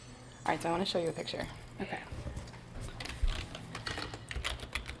Alright, so I want to show you a picture. Okay.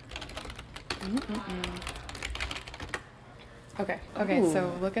 Okay, Ooh.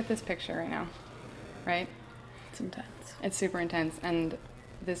 so look at this picture right now, right? It's intense. It's super intense, and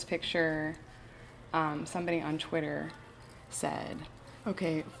this picture, somebody on Twitter said,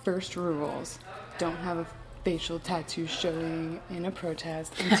 okay, first rules, don't have a facial tattoo showing in a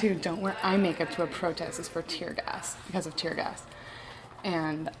protest, and 2, don't wear eye makeup to a protest. It's for tear gas, because of tear gas.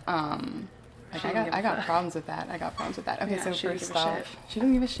 And, like, I got problems with that. Okay, Yeah, so she didn't first give a off, shit. she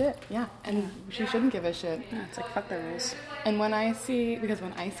didn't give a shit, yeah, and she shouldn't give a shit. Yeah, it's like, fuck the rules. And when I see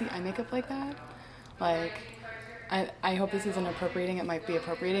eye makeup like that, like, I hope this isn't appropriating. It might be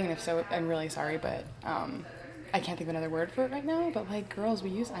appropriating, and if so, I'm really sorry, but I can't think of another word for it right now. But like, girls, we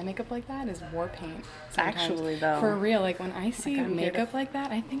use eye makeup like that as war paint. Sometimes. Actually, though, for real, like when I see like, makeup like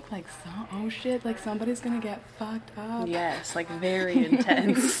that, I think like, oh shit, like somebody's gonna get fucked up. Yes, like very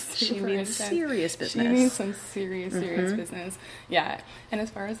intense. She Super means intense. serious business. She means some serious business. Yeah. And as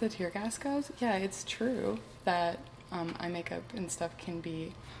far as the tear gas goes, yeah, it's true that eye makeup and stuff can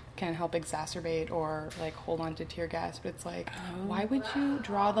help exacerbate or like hold on to tear gas, but it's like, why would you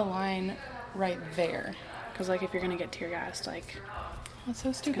draw the line right there? Because like if you're gonna get tear gassed, like That's so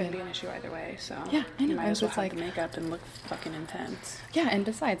it's stupid. gonna be an issue either way. So Yeah, I know. you might as well It's have like- the makeup and look fucking intense. Yeah, and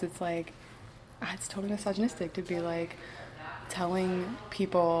besides, it's like, it's totally misogynistic to be like telling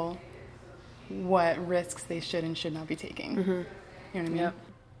people what risks they should and should not be taking. You know what I mean? Yep.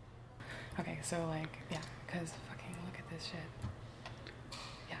 Okay, so like, yeah, because fucking look at this shit.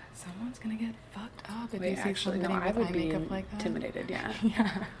 Yeah, someone's gonna get fucked up if Wait, you see actually, no, somebody I with would eye be makeup like that. intimidated. Yeah.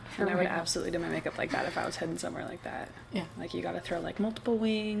 Yeah, And I would real. absolutely do my makeup like that if I was heading somewhere like that. Yeah. Like you gotta throw like multiple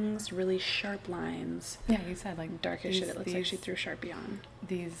wings, really sharp lines. Yeah, you said like Dark as shit. It looks like she these- threw Sharpie on.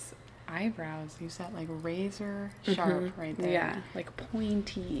 These eyebrows, you said like razor sharp right there. Yeah, like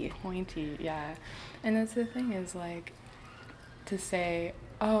pointy. Pointy, yeah. And that's the thing is like to say,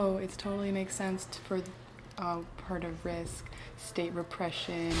 oh, it totally makes sense for part of risk, state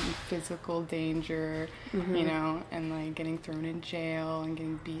repression, physical danger, you know, and like getting thrown in jail and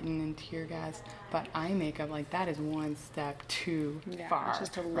getting beaten and tear gas. But eye makeup, like that is one step too far. It's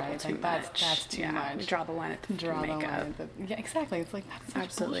just a little right? too Like, much. That's too much. We draw the line at the Draw makeup. the line at the, yeah, exactly. It's like that's such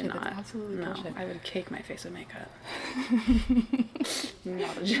Absolutely bullshit. not. That's absolutely no, bullshit. I would cake my face with makeup.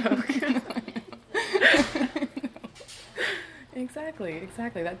 Not a joke. Exactly.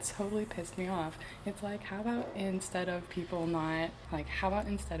 That totally pissed me off. It's like, how about instead of people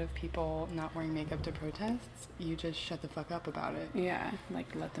not wearing makeup to protests, you just shut the fuck up about it? Yeah, like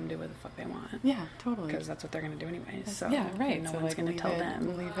let them do what the fuck they want. Yeah, totally. Because that's what they're gonna do anyways. So yeah, right. No So, one's like, gonna leave tell it-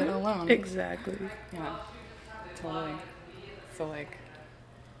 them. Leave it alone. Exactly. Yeah, totally. So like,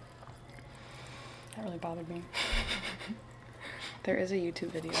 that really bothered me. There is a YouTube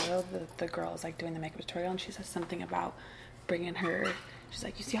video though. The girl is like doing the makeup tutorial, and she says something about bringing her. She's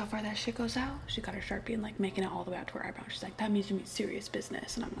like, you see how far that shit goes out? She got her Sharpie and like making it all the way out to her eyebrow. She's like, that means you mean serious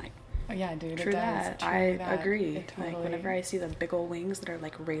business. And I'm like, Oh, yeah, dude. true it does. that. True I that. agree. It totally. Like whenever I see the big old wings that are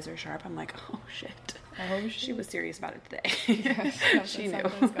like razor sharp, I'm like, oh shit. Oh, She shit. was serious about it today. She knew.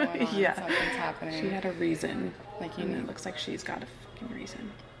 Something's going on. Yeah. Something's happening. She had a reason. Like, you And need- it looks like she's got a fucking reason.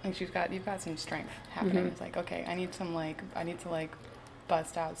 Like you've got some strength happening. It's like, okay, I need to like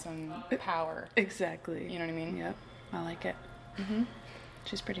bust out some power. Exactly. You know what I mean? Yep. I like it.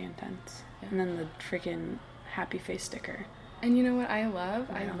 She's pretty intense. Yeah. And then the freaking happy face sticker. And you know what I love?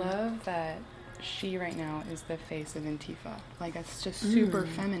 Right I on. love that she right now is the face of Antifa. Like it's just super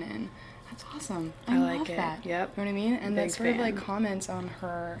feminine. That's awesome. I like love it. that. Yep. You know what I mean? And Big that sort of like fan. comments on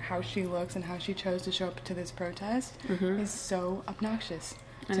her, how she looks and how she chose to show up to this protest is so obnoxious.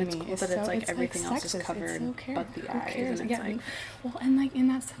 And to it's me. cool that it's like so everything else is sexist. covered It's so but the who eyes, cares? and it's Yeah, like- well, and like in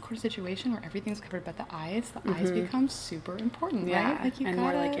that sort of situation where everything's covered but the eyes become super important, Yeah. right? Like you and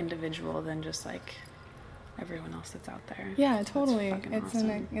gotta, more like individual than just like everyone else that's out there. yeah, That's totally. fucking It's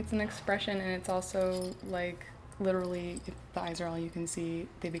awesome. it's an expression, and it's also like literally, if the eyes are all you can see,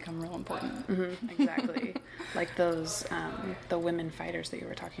 they become real important. Exactly. Like those the women fighters that you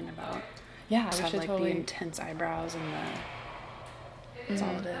were talking about. Yeah, Just we have should like totally. the intense eyebrows and the that's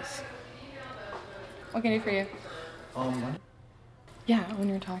all it is. What can I do for you? Yeah, when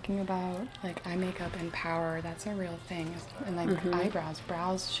you're talking about like eye makeup and power, that's a real thing. And like eyebrows,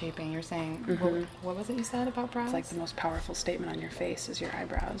 brows shaping. You're saying what was it you said about brows? It's like the most powerful statement on your face is your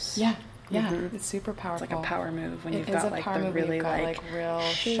eyebrows. yeah, it's super It's powerful. like a power move when It you've is a got like power the move when really you've got, like real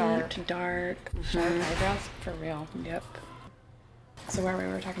shaped, sharp, dark. sharp eyebrows for real. Yep. So where we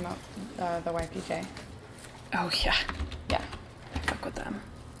were talking about the YPJ. Oh yeah. Yeah. I fuck with them.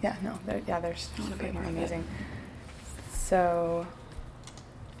 Yeah, no, they're wanna be a super part of it. amazing. So,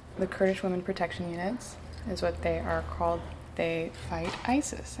 the Kurdish Women Protection Units is what they are called. They fight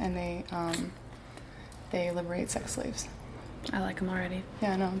ISIS, and they liberate sex slaves. I like them already.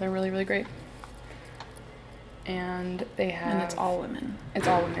 Yeah, no, they're really, really great. And they have... And it's all women. It's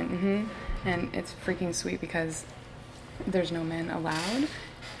all women, And it's freaking sweet because there's no men allowed.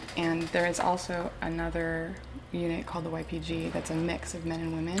 And there is also another unit called the YPG that's a mix of men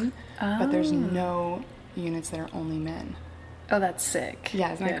and women. But there's no units that are only men. Oh, that's sick.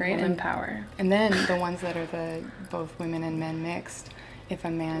 Yeah, isn't that great? Women power. And then the ones that are the both women and men mixed, if a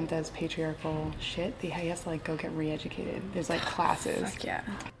man does patriarchal shit, he has to like go get re-educated. There's like classes. Fuck yeah.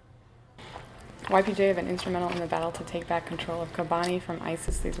 YPJ have been instrumental in the battle to take back control of Kobani from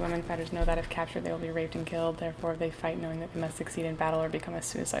ISIS. These women fighters know that if captured, they will be raped and killed. Therefore, they fight knowing that they must succeed in battle or become a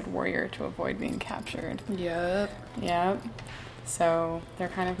suicide warrior to avoid being captured. Yep. So they're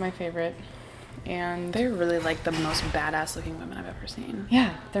kind of my favorite. And they're really like the most badass looking women I've ever seen.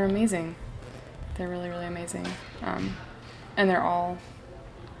 Yeah, they're amazing. They're really, really amazing. And they're all,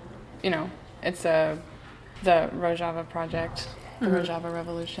 it's the Rojava Project. The Rojava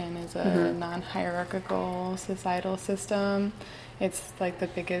Revolution is a non-hierarchical societal system. It's like the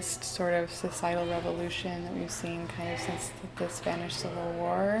biggest sort of societal revolution that we've seen kind of since the Spanish Civil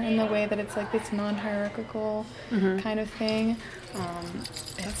War, in the way that it's like this non-hierarchical kind of thing.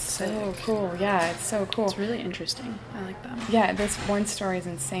 It's so cool. Yeah, it's so cool. It's really interesting. I like that. Yeah, this one story is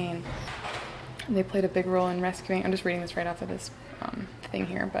insane. They played a big role in rescuing... I'm just reading this right off of this thing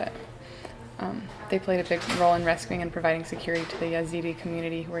here, but... they played a big role in rescuing and providing security to the Yazidi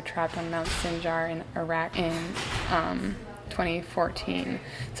community who were trapped on Mount Sinjar in Iraq in 2014.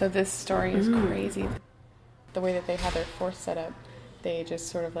 So this story is crazy. The way that they had their force set up, they just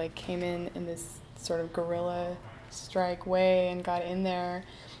sort of like came in this sort of guerrilla strike way and got in there.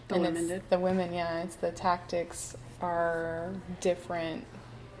 The women did? The women, yeah. It's the tactics are different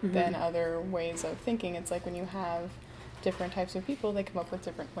than other ways of thinking. It's like when you have different types of people, they come up with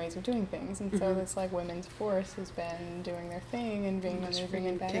different ways of doing things, and so this like women's force has been doing their thing and being amazing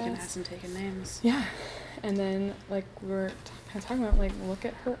and badass. Taking ass and taking names. Yeah, and then like we were talking about, like, look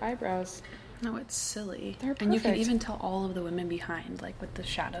at her eyebrows. No, it's silly. They're perfect. And you can even tell all of the women behind, like with the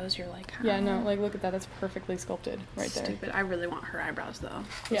shadows. You're like, how? Yeah, no, like look at that. That's perfectly sculpted right there. Stupid. I really want her eyebrows though.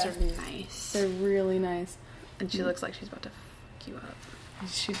 Those are nice. They're really nice. And she looks like she's about to fuck you up.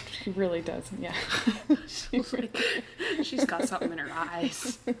 She really does, yeah. She's got something in her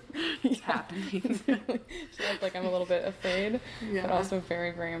eyes. It's happening. She looks like I'm a little bit afraid, but also very,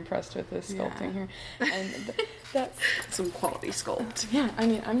 very impressed with this sculpting here. And that's... some quality sculpt. Yeah, I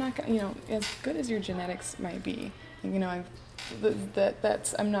mean, I'm not gonna, as good as your genetics might be, I'm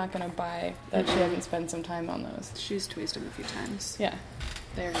not gonna buy that she hasn't spent some time on those. She's tweezed them a few times. Yeah.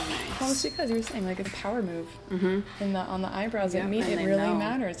 Very nice. Well, it's because you were saying, like, it's a power move. On the eyebrows, it really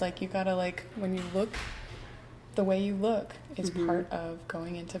matters. Like, you gotta, like, when you look, the way you look is part of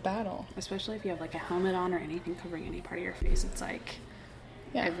going into battle. Especially if you have, like, a helmet on or anything covering any part of your face. It's like,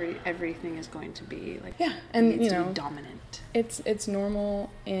 everything is going to be, like, and, needs to be dominant. It's normal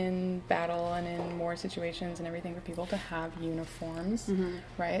in battle and in war situations and everything for people to have uniforms,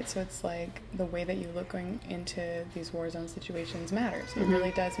 right? So it's like the way that you look going into these war zone situations matters. It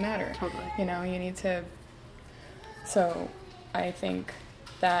really does matter. Totally. You need to... So I think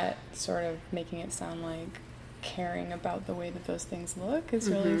that sort of making it sound like caring about the way that those things look is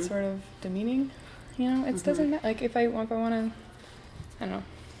really sort of demeaning. It doesn't matter. Like, if I want to... I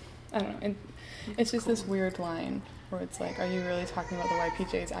don't know. It's just this weird line where it's like, are you really talking about the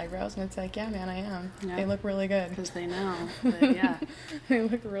YPJ's eyebrows? And it's like, yeah, man, I am. Yeah. They look really good. Because they know. But yeah. They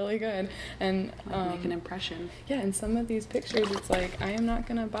look really good. And make an impression. Yeah, in some of these pictures, it's like, I am not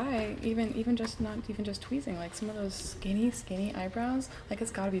going to buy even just tweezing. Like, some of those skinny eyebrows, like,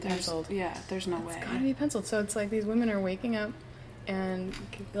 it's got to be penciled. There's no way. It's got to be penciled. So it's like these women are waking up and,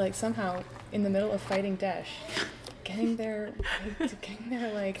 like, somehow in the middle of fighting Daesh, getting their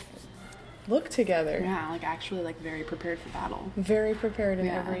like look together. Yeah, like actually like very prepared for battle. Very prepared in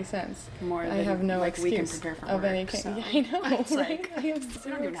every sense. More than I have no like excuse we can prepare for of work, any kind. so. Yeah, I know. It's like I have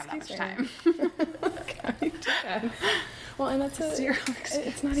we don't even have that much time. Well, and that's zero excuse.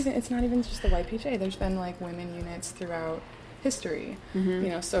 It's not even just the YPJ. There's been like women units throughout history.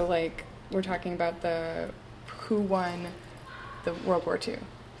 So like we're talking about who won the World War II.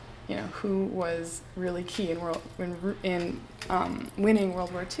 Who was really key in winning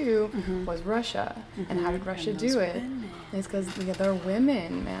World War II was Russia. And how did Russia do it? Women. It's because they're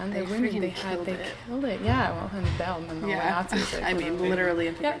women, man. They're women. They killed it. Yeah. Well, and the Nazis. I mean, literally.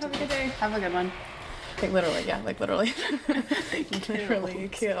 Have a good day. Have a good one. Like literally, yeah. Like literally. Literally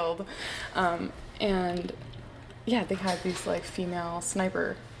killed. And yeah, they had these like female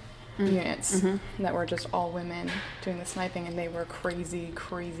sniper units that were just all women doing the sniping, and they were crazy,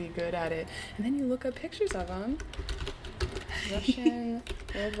 crazy good at it. And then you look up pictures of them, Russian,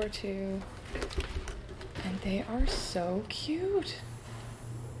 World War II, and they are so cute.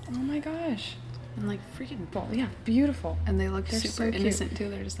 Oh my gosh. And like freaking Well, yeah, beautiful. And they look They're super so cute. innocent too.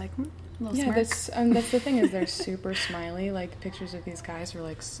 They're just like, little Yeah, smirk. that's the thing, is they're super smiley. Like, pictures of these guys are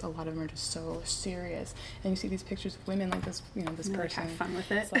like, a lot of them are just so serious. And you see these pictures of women, like this, you know, this And they, like, person have fun with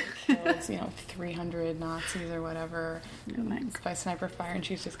it. it's like kills, you know, 300 Nazis or whatever Like, by sniper fire, and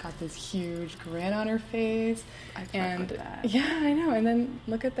she's just got this huge grin on her face. I fuck And with that. yeah, I know. And then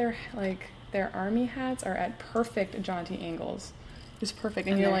look at their army hats are at perfect jaunty angles. Just perfect.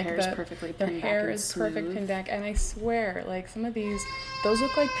 And you're their like, hair is perfectly their pinned back hair and is perfect smooth. pinned back. And I swear, like, some of those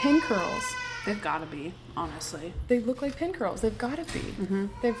look like pin curls. They've got to be, honestly. They look like pin curls. They've got to be. Mm-hmm.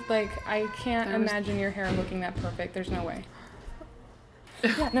 They've, like, I can't There was- imagine your hair looking that perfect. There's no way.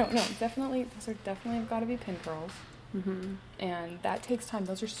 Yeah, no, definitely. Those are definitely got to be pin curls. Mm-hmm. And that takes time.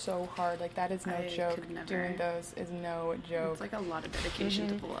 Those are so hard. Like, that is no I joke. could never. Doing those is no joke. It's like a lot of dedication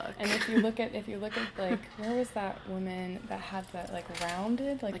to the look. And if you look at like, where was that woman that had that, like,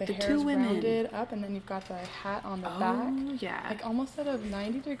 rounded, like the the hair's two women. rounded up, and then you've got the hat on the Oh, back, yeah. like almost at a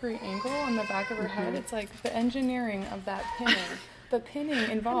 90-degree angle on the back of her head. It's like the engineering of that pinning. The pinning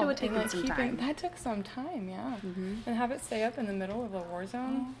involved would take in, like, some keeping time. that took some time, yeah. Mm-hmm. And have it stay up in the middle of a war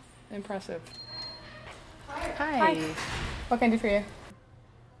zone, impressive. Hi. What can I do for you?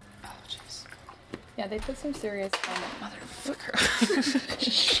 Oh, jeez. Yeah, they put some serious Motherfucker.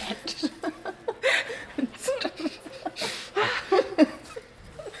 Shit.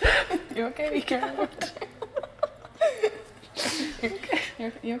 You okay? You careful.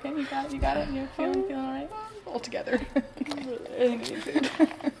 You okay? You got it? You feeling all right? All together.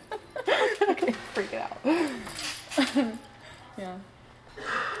 Okay, freak it out. Yeah.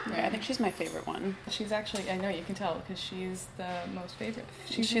 Yeah, I think she's my favorite one. She's actually, I know you can tell, because she's the most favorite.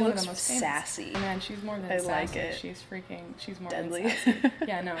 She She one looks of the most famous. sassy. Man, she's more than I sassy. like it. She's more Deadly. than sassy.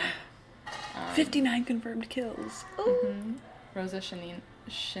 Yeah, no. 59 confirmed kills. Rosa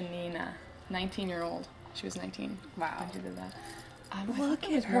Shanina, 19-year-old. She was 19. Wow. When she did that. Look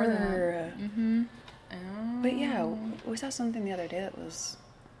at her. Mm-hmm. But yeah, we saw something the other day that was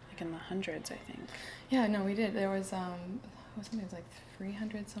like in the hundreds, I think. Yeah, no, we did. There was, wasn't it like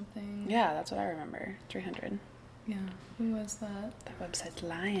 300 something? Yeah, that's what I remember. 300. Yeah. Who was that? That website's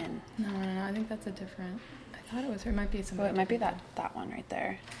lying. No. I think that's a different. I thought it was her. It might be somebody. Oh, it might be different. that one right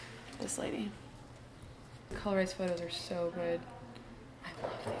there. This lady. Colorized photos are so good. I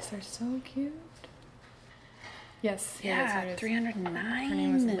love these. They're so cute. Yes. here it is, here it is. 309. Her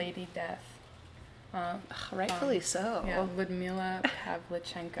name was Lady Death. Rightfully so. Yeah, Ludmila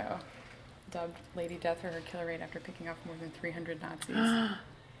Pavlichenko, dubbed Lady Death for her killer rate after picking off more than 300 Nazis.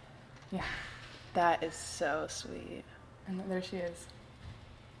 Yeah, That is so sweet. and there she is.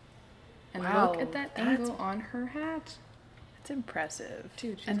 And Wow, look at that that's- angle on her hat. It's impressive.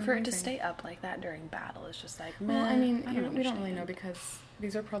 Dude, she's and for it to amazing. stay up like that during battle is just like, Well, I mean, we don't really understand. know, because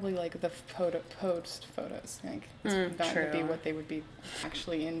these are probably like the post photos. Like, it's Mm, not going to be true. what they would be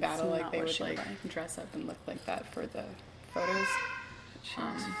actually in battle. It's Like, not they what would she would like like. dress up and look like that for the photos. She's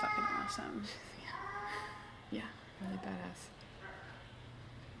fucking awesome. Yeah, really badass.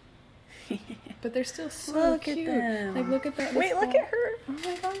 But they're still so Look at cute. them. Like, look at that. Wait, look at her. Oh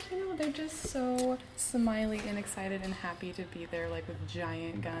my gosh, they're just so smiley and excited and happy to be there, like, with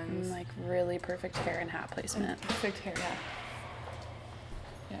giant guns. And like really perfect hair and hat placement. Perfect hair, yeah.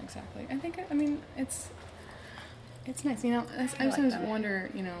 Yeah, exactly. I mean, it's nice. You know, I like sometimes that. wonder,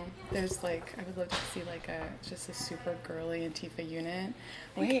 you know, there's like, I would love to see like just a super girly Antifa unit.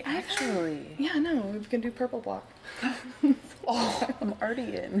 Wait, actually. Yeah, no, we can do purple block. Oh, I'm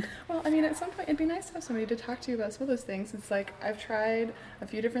already in. Well, I mean, at some point, it'd be nice to have somebody to talk to you about some of those things. It's like, I've tried a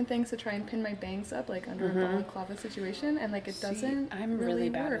few different things to try and pin my bangs up, like under a balaclava situation, and like, it doesn't I'm really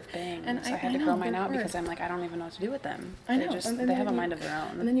bad work. with bangs. And So I had to know, grow mine they're out hard. because I'm like, I don't even know what to do with them. I They know. just, and they then have a you- mind of their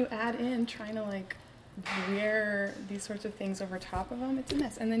own. And then you add in trying to like wear these sorts of things over top of them. It's a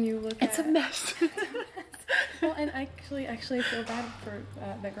mess. And then you look It's at... a mess. Well, and I actually feel bad for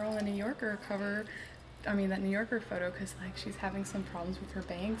that girl in the New Yorker cover. I mean, that New Yorker photo, because like she's having some problems with her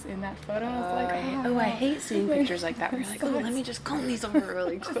bangs in that photo. It's like, I hate seeing Like, pictures like that. Where you're like, oh, let me just comb these over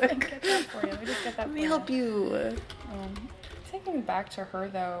really quick. Get that for you. Let me just get that Let for me help you. Taking back to her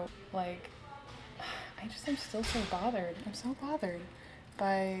though, like, I'm still so bothered. I'm so bothered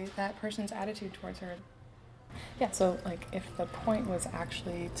by that person's attitude towards her. Yeah, so like if the point was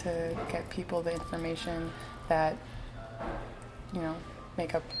actually to get people the information that, you know,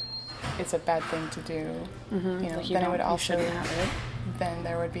 makeup is a bad thing to do, you know, Like, then it would you also, shouldn't have it. then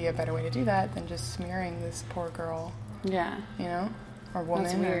there would be a better way to do that than just smearing this poor girl, Yeah. you know, or woman.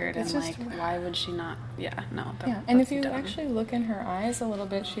 That's weird. It's And just, like, why would she not? Yeah, no. yeah. And if that's you dumb. actually look in her eyes a little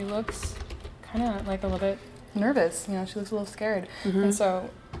bit, she looks kind of like a little bit nervous. You know, she looks a little scared. And so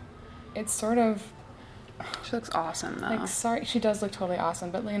it's sort of She looks awesome though. like, sorry, she does look totally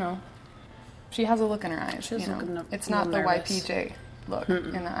awesome, but you know, she has a look in her eyes. She does you look know? a It's little not the nervous. YPJ look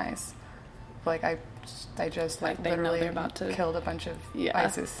in the eyes. Like I just Like, they know literally they're about to- killed a bunch of Yeah.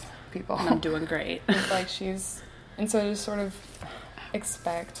 ISIS people. And I'm doing great. It's like and so to just sort of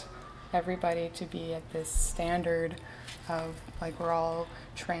expect everybody to be at this standard of like we're all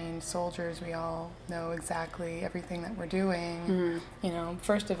trained soldiers, we all know exactly everything that we're doing. You know,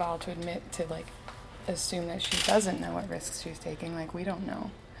 first of all, to admit to like assume that she doesn't know what risks she's taking, like we don't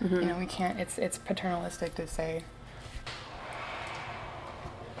know. You know, we can't. It's paternalistic to say,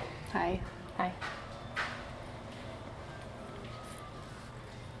 Hi. "Hi."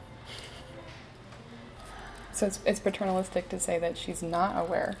 So it's paternalistic to say that she's not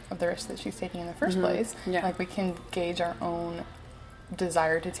aware of the risks that she's taking in the first place. Yeah. Like we can gauge our own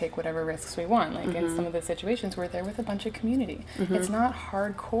desire to take whatever risks we want. Like in some of the situations we're there with a bunch of community. It's not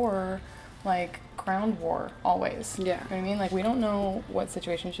hardcore like ground war always. Yeah. You know what I mean? Like we don't know what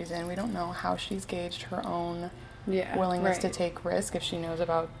situation she's in. We don't know how she's gauged her own Yeah. willingness to right. take risk, if she knows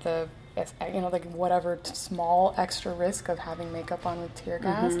about the like whatever small extra risk of having makeup on with tear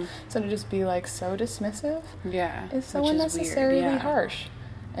gas. So to just be like so dismissive Yeah. is so which unnecessarily weird. Yeah. harsh,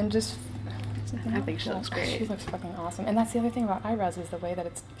 and just I think she looks great. She looks fucking awesome. And that's the other thing about eyebrows is the way that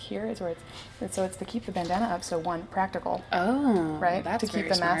it's here is where it's to keep the bandana up, so one, practical, Oh. right? That's To keep very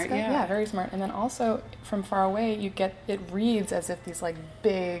the smart. mask up. Yeah, very smart. And then also from far away you get it reads as if these like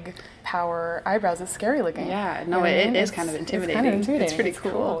big power eyebrows. It's scary looking. Yeah, You no, know what I it mean? is It's- kind of It's kind of intimidating. intimidating. It's pretty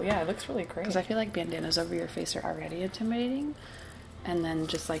cool. Yeah, it looks really great. Because I feel like bandanas over your face are already intimidating, and then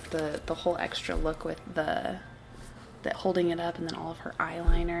just like the whole extra look with the holding it up, and then all of her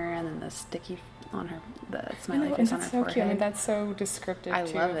eyeliner, and then the sticky on her, the smiley and face on her that's so forehead. cute. I mean, that's so descriptive I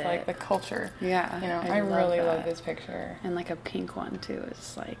too love of it. like the culture. Yeah, You know, I I love really love that. this picture. And like a pink one too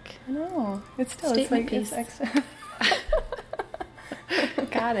is like I know. It's still Statement it's piece. like it's extra.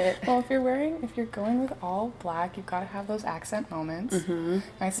 got it. Well, if you're going with all black, you've got to have those accent moments.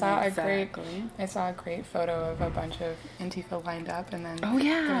 I saw Exactly. I saw a great photo of a bunch of Antifa lined up, and then Oh,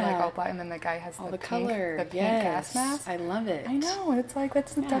 yeah. they're like all black, and then the guy has All the the pink, color. the pink Yes. gas mask. I love it. I know. It's like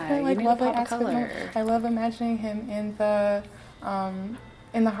that's Yeah, definitely you like need to lovely pop a accent moment. color. I love imagining him in the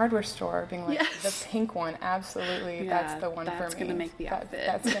hardware store, being like Yes. the pink one. Absolutely, Yeah, that's the one for me. that's gonna make the outfit.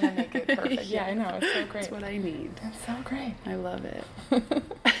 That's gonna make it perfect. Yeah, I know. It's so great. That's what I need. It's so great. I love it.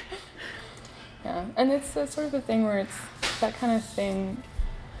 Yeah, and it's sort of a thing where it's that kind of thing.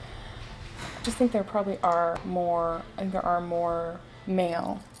 I just think there are more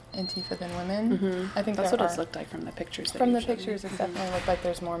male Antifa than women. I think That's there what it's are. looked like from the pictures. That From you the showed me. pictures, it's definitely looked like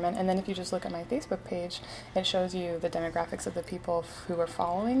there's more men. And then if you just look at my Facebook page, it shows you the demographics of the people who are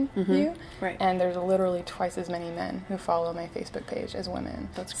following you. Right. And there's literally twice as many men who follow my Facebook page as women.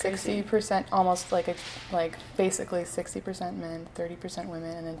 That's crazy. 60%, almost like basically 60% men, 30%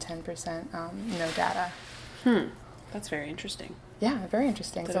 women, and then 10% no data. That's very interesting. Yeah, very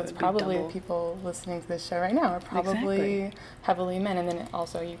interesting. That So it it's would be probably double. the people listening to this show right now are probably Exactly. heavily men, and then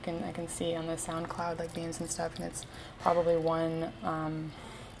also I can see on the SoundCloud like names and stuff, and it's probably one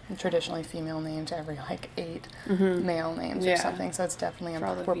traditionally female name to every like 8 male names or Yeah. something. So it's definitely For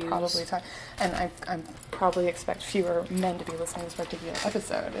all the we're views. probably talking, and I probably expect fewer men to be listening to this particular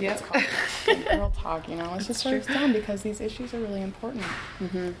episode. Yep. It's called Good Girl Talk. You know, it's just sort of true. dumb because these issues are really important.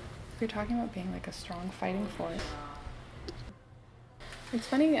 You're talking about being like a strong fighting force. It's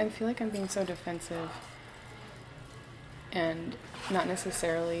funny, I feel like I'm being so defensive and not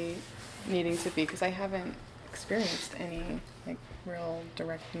necessarily needing to be, because I haven't experienced any like real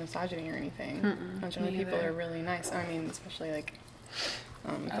direct misogyny or anything. Generally, me people either. are really nice. I mean, especially like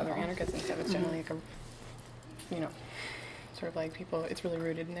with other anarchists and stuff, it's generally like sort of like people, it's really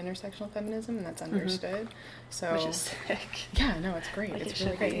rooted in intersectional feminism, and that's understood. So Which is sick. yeah, no, it's great. Like, It's it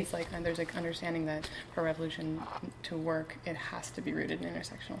really should great. be. It's like there's like understanding that for a revolution to work, it has to be rooted in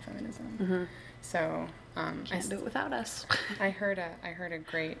intersectional feminism. So Can't do it without us. I heard a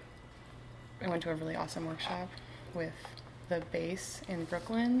great. I went to a really awesome workshop with the Base in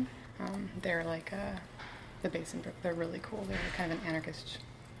Brooklyn. They're like the Base in Brooklyn. They're really cool. They're kind of an anarchist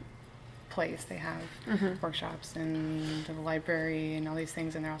place. They have workshops in the library and all these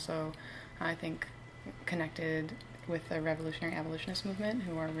things, and they're also, I think, connected with the revolutionary abolitionist movement,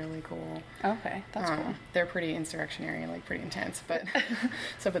 who are really cool. Okay, that's cool. They're pretty insurrectionary, like pretty intense, but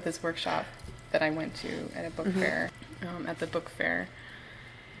but this workshop that I went to at a book fair, at the book fair,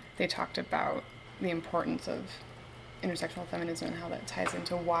 they talked about the importance of intersectional feminism and how that ties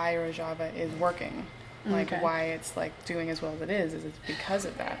into why Rojava is working. Like, why it's, like, doing as well as it is it's because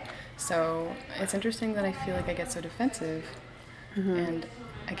of that. So it's interesting that I feel like I get so defensive, and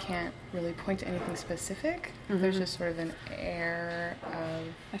I can't really point to anything specific. There's just sort of an air of...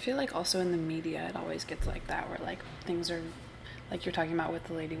 I feel like also in the media it always gets like that, where, like, things are, like you're talking about with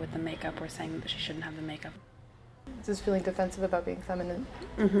the lady with the makeup, or saying that she shouldn't have the makeup. Just feeling defensive about being feminine.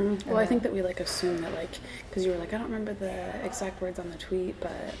 Well, I think that we, like, assume that, like, because you were like, I don't remember the exact words on the tweet,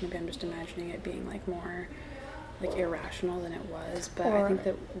 but maybe I'm just imagining it being, like, more, like, irrational than it was. But I think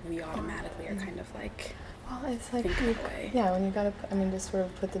that we automatically are kind of, like, well, it's like, that way. Yeah, when you gotta, I mean, just sort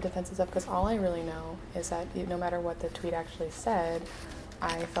of put the defenses up, because all I really know is that no matter what the tweet actually said,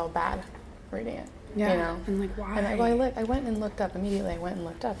 I felt bad reading it. Yeah, you know? and, like, why? And I went and looked up immediately. I went and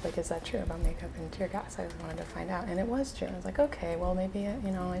looked up, like, is that true about makeup and tear gas? I just wanted to find out, and it was true. I was like, okay, well, maybe,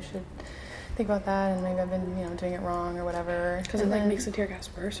 you know, I should think about that, and maybe I've been, you know, doing it wrong or whatever. Because it, like, makes the tear gas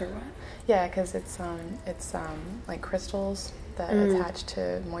worse, or what? Yeah, because it's like crystals that attach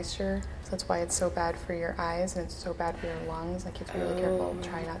to moisture, so that's why it's so bad for your eyes, and it's so bad for your lungs. Like, you have to be really careful,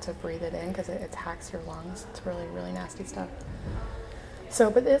 try not to breathe it in, because it attacks your lungs. It's really, really nasty stuff. So,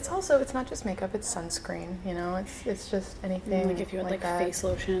 but it's also, it's not just makeup, it's sunscreen, you know, it's just anything. Like, if you had, like face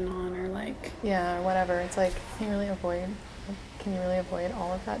lotion on, or, like... Yeah, or whatever. It's like, can you really avoid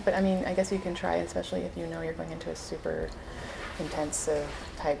all of that? But, I mean, I guess you can try, especially if you know you're going into a super intensive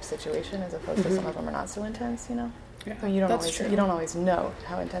type situation, as opposed to some of them are not so intense, you know? Yeah, I mean, you don't always know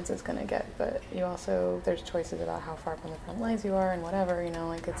how intense it's going to get, but you also, there's choices about how far from the front lines you are and whatever, you know,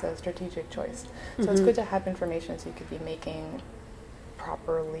 like, it's a strategic choice. So it's good to have information so you could be making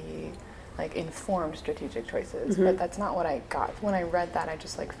properly, like, informed strategic choices, but that's not what I got. When I read that, I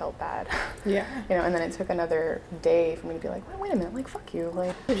just, like, felt bad. Yeah. You know, and then it took another day for me to be like, wait a minute, like, fuck you.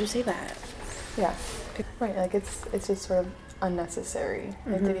 Like, did you say that? Yeah. Right, like, it's just sort of unnecessary.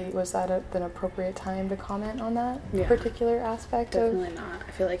 Like, was that an appropriate time to comment on that particular aspect? Definitely not.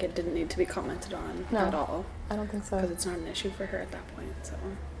 I feel like it didn't need to be commented on at all. I don't think so. Because it's not an issue for her at that point, so...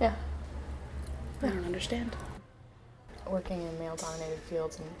 Yeah. I don't understand. Working in male-dominated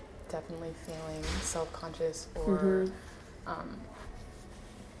fields and definitely feeling self-conscious or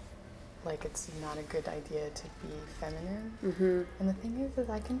like it's not a good idea to be feminine. And the thing is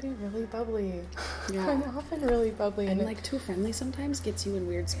I can be really bubbly. Yeah. I'm often really bubbly. And like, too friendly sometimes gets you in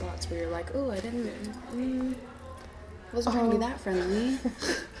weird spots where you're like, oh, I wasn't trying to be that friendly.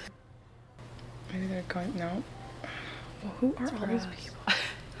 Maybe they're going, no. Well, who are all these people?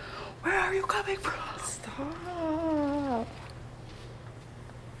 Where are you coming from? Stop.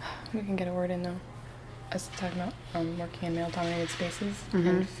 We can get a word in though. I was talking about working in male-dominated spaces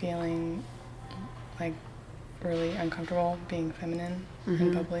and feeling like really uncomfortable being feminine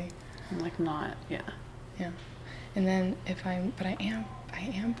and bubbly. And like not, yeah. And then I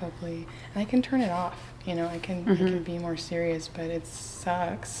am bubbly, and I can turn it off. You know, I can be more serious, but it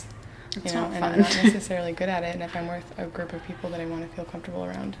sucks. It's you know, not and fun. I'm not necessarily good at it. And if I'm with a group of people that I want to feel comfortable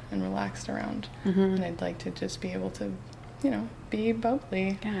around and relaxed around, and I'd like to just be able to, you know, be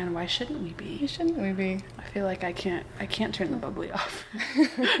bubbly. Yeah, and why shouldn't we be? Why shouldn't we be? I feel like I can't turn the bubbly off.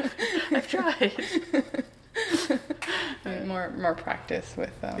 I've tried. I mean, more practice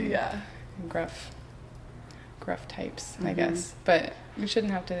with gruff types, I guess. But we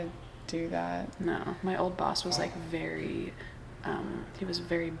shouldn't have to do that. No, my old boss was like very. He was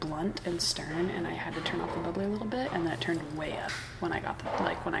very blunt and stern, and I had to turn off the bubbly a little bit, and then it turned way up when I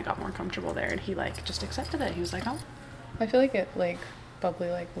got more comfortable there, and he like just accepted it. He was like, oh. I feel like it like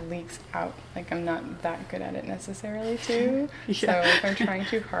bubbly like leaks out. Like, I'm not that good at it necessarily too. So if I'm trying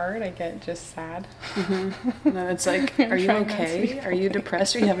too hard, I get just sad. No, it's like, are you okay? Are you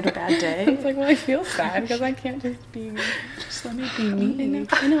depressed? Are you having a bad day? It's like, well, I feel sad because I can't just be. Just let me be me.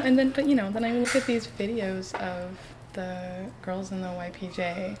 I know. And then, but you know, then I look at these videos of the girls in the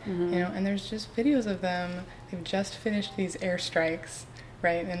YPJ, you know, and there's just videos of them. They've just finished these airstrikes,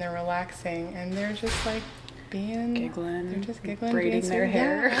 right? And they're relaxing, and they're just like giggling. They're just giggling, braiding their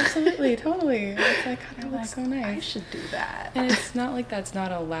hair. Yeah, absolutely, totally. It's like, God, that looks so nice. I should do that. And it's not like that's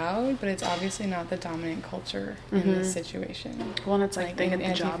not allowed, but it's obviously not the dominant culture in this situation. Well, and it's like they get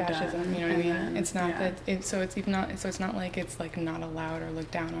the job done. You know what I mean? Then, it's not that. So it's not like it's like not allowed or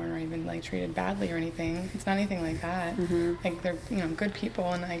looked down on or even like treated badly or anything. It's not anything like that. Like, they're, you know, good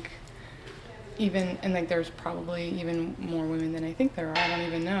people, and like like there's probably even more women than I think there are. I don't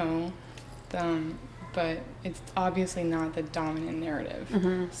even know. but it's obviously not the dominant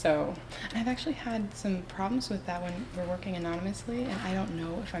narrative. So, and I've actually had some problems with that when we're working anonymously, and I don't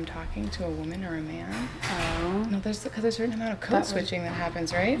know if I'm talking to a woman or a man. Oh. No, there's because there's a certain amount of code switching that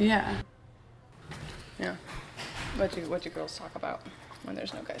happens, right? Yeah. Yeah. What you girls talk about when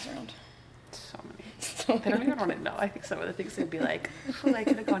there's no guys around? So many. They don't even want to know. I think some of the things they'd be like, well, I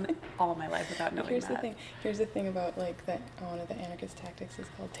could have gone all my life without knowing Here's that. the thing. Here's the thing about like that. One of the anarchist tactics is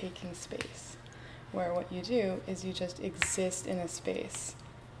called taking space, where what you do is you just exist in a space.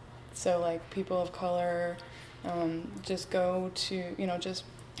 So like people of color, just go to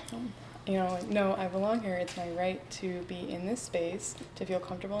no, I belong here. It's my right to be in this space, to feel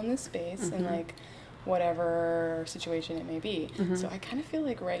comfortable in this space, and like whatever situation it may be. So I kind of feel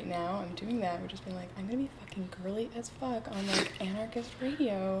like right now I'm doing that. We're just being like, I'm gonna be fucking girly as fuck on like anarchist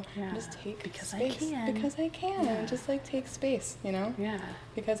radio and just take space because I can and just like take space, you know? Yeah.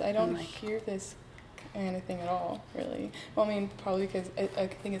 Because I don't hear this kind of thing at all, really. Well, I mean, probably because I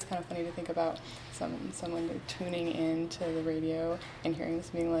think it's kind of funny to think about someone like tuning in to the radio and hearing this,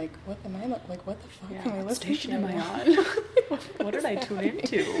 being like, "What am I like? What the fuck am I listening to? Am I on? What did I tune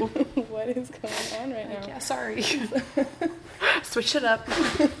into? What is going on right now?" Yeah, sorry. Switch it up.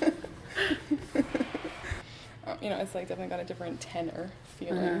 It's like definitely got a different tenor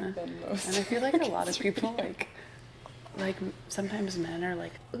feeling than most. And I feel like a lot of people like sometimes men are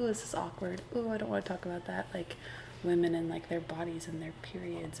like, "Ooh, this is awkward. Ooh, I don't want to talk about that." Like women and like their bodies and their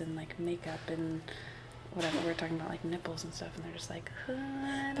periods and like makeup and whatever. We're talking about like nipples and stuff, and they're just like,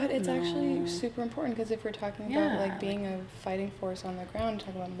 but it's actually super important, because if we're talking about like being a fighting force on the ground,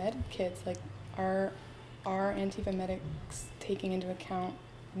 talking about med kids, like are Antifa medics taking into account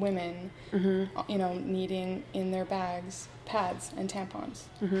women, needing in their bags pads and tampons.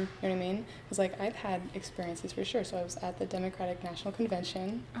 You know what I mean? Because like I've had experiences for sure. So I was at the Democratic National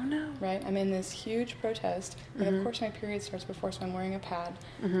Convention. Oh no! Right, I'm in this huge protest. Like of course my period starts before, so I'm wearing a pad,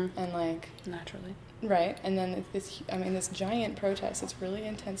 and like naturally. Right, and then this giant protest. It's a really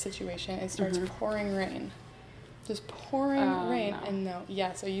intense situation. It starts pouring rain. Just pouring rain, no.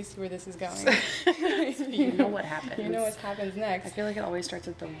 So you see where this is going. You know what happens. You know what happens next. I feel like it always starts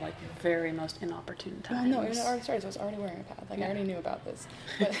at the like very most inopportune time. Well, no, it already started. So I was already wearing a pad. Like I already knew about this,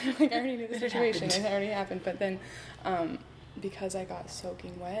 but like I already knew the situation. It already happened. But then, because I got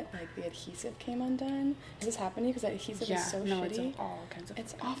soaking wet, like the adhesive came undone. Does this happen to you? Because that adhesive is so shitty. It's all kinds of.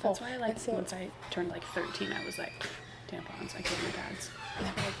 It's awful. That's why once I turned like 13, I was like, tampons. I can't wear pads.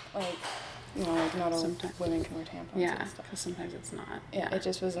 Not all women can wear tampons. Yeah, because sometimes it's not. Yeah, it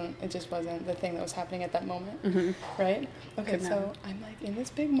just wasn't the thing that was happening at that moment, right? Okay, so I'm like in this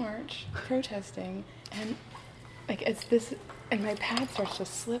big march protesting, and like it's this, and my pad starts to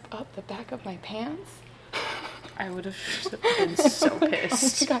slip up the back of my pants. I would have been so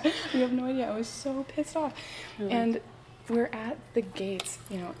pissed. Oh my God, you have no idea. I was so pissed off. Really? And we're at the gates,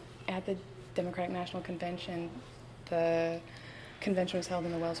 at the Democratic National Convention. The convention was held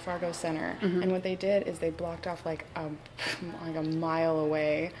in the Wells Fargo Center, and what they did is they blocked off like a mile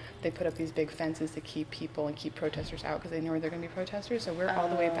away. They put up these big fences to keep people and keep protesters out, because they know where they're going to be protesters. So we're all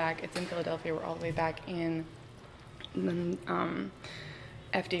the way back. It's in Philadelphia. We're all the way back in FDR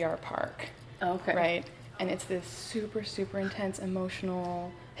Park. Okay. Right? And it's this super, super intense,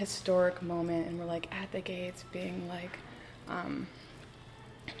 emotional, historic moment, and we're like at the gates being like,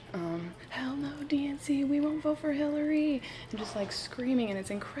 hell no, DNC, we won't vote for Hillary, and just like screaming, and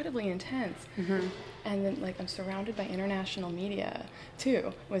it's incredibly intense. And then like I'm surrounded by international media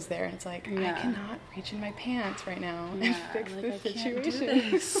too, was there, and it's like I cannot reach in my pants right now and fix this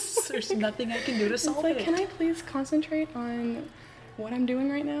situation. There's nothing I can do to solve it. Can I please concentrate on what I'm doing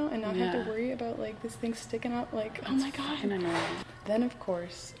right now and not have to worry about like this thing sticking up, like oh my God. Then of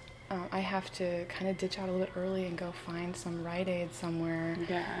course I have to kind of ditch out a little bit early and go find some Rite Aid somewhere.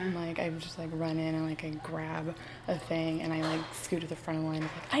 Yeah. And like I just like run in and like I grab a thing and I like scoot to the front of the line.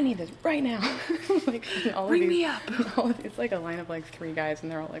 Like I need this right now. Like bring me up. It's like a line of like 3 guys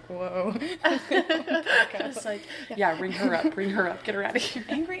and they're all like, whoa. It's like ring her up, get her out of here.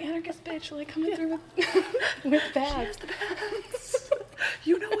 Angry anarchist bitch, like coming through with bags. The bags.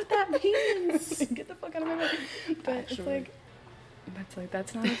 You know what that means. Get the fuck out of my way. But actually. It's like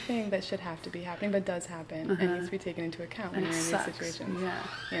that's not a thing that should have to be happening, but does happen and needs to be taken into account when you're in these situations.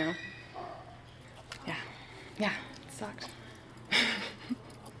 Yeah. Yeah, it sucked.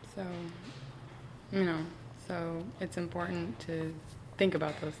 So it's important to think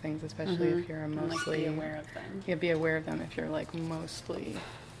about those things, especially if you're mostly be aware of them. Yeah, be aware of them if you're like mostly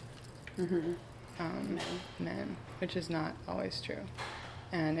men, which is not always true.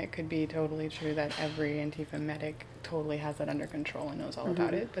 And it could be totally true that every Antifa medic totally has that under control and knows all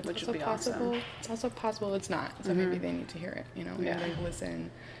about it. But Which it's would be also possible. awesome. It's also possible it's not. So maybe they need to hear it, you know, and like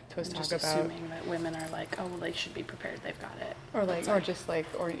listen to us And talk just about. assuming that women are like, oh, well, they should be prepared. They've got it. Or like, or just like,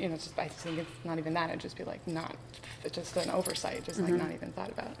 or you know, just I think it's not even that. It'd just be like not, it's just an oversight, just like not even thought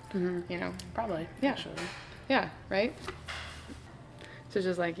about. You know. Probably. Yeah. Actually. Yeah. Right. So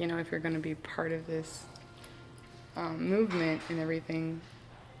just like, you know, if you're going to be part of this movement and everything,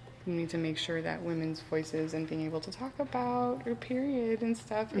 you need to make sure that women's voices and being able to talk about your period and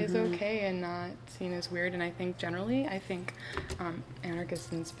stuff is okay and not seen as weird. And I think generally,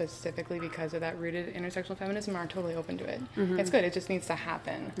 anarchists, and specifically because of that rooted intersectional feminism, are totally open to it. It's good. It just needs to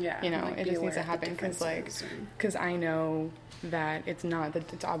happen. Yeah, you know, like, it be just needs to aware of the happen differences because I know that it's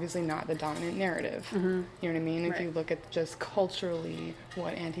obviously not the dominant narrative. You know what I mean? If Right. you look at just culturally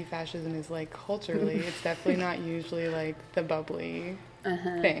what anti-fascism is like culturally, it's definitely not usually like the bubbly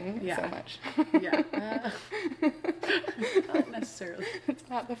thing so much. Yeah. Not necessarily. It's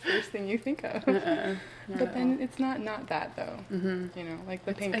not the first thing you think of. But then it's not that though. You know, like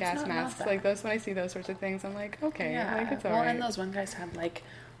the pink gas not masks, that. like those, when I see those sorts of things, I'm like, okay, Yeah. like it's well, alright. and those one guys had like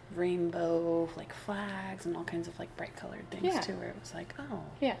rainbow like flags and all kinds of like bright colored things Yeah. too, where it was like, oh,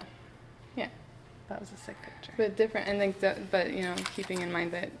 Yeah. that was a sick picture. But different, and like but you know, keeping in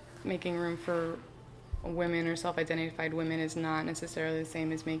mind that making room for women or self-identified women is not necessarily the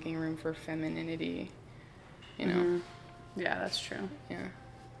same as making room for femininity. You know. Yeah, that's true. Yeah.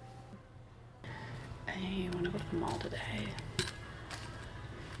 I want to go to the mall today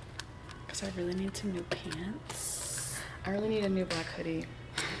because I really need some new pants. I really need a new black hoodie.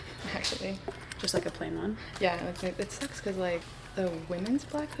 Actually. Just like a plain one. Yeah, it sucks because like the women's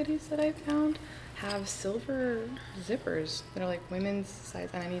black hoodies that I found have silver zippers that are like women's size,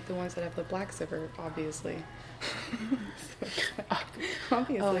 and I need the ones that have the black zipper, obviously.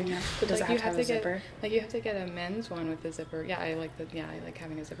 Obviously. Oh, yeah. But Does like, it you have to have a get zipper? like you have to get a men's one with the zipper. Yeah, I like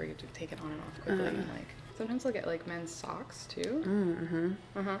having a zipper. You have to take it on and off quickly. And like sometimes I'll get like men's socks too.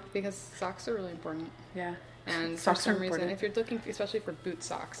 Because socks are really important. Yeah. And Socks for are some reason, important. if you're looking, especially for boot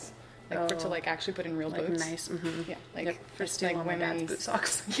socks, like to like actually put in real Like boots. nice. Yeah, like Yep, for I steal like all my dad's women's boot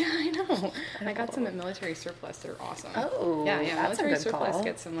socks. Yeah, I know. I got some at Military Surplus. They're awesome. Oh, yeah. that's a Military good Surplus call.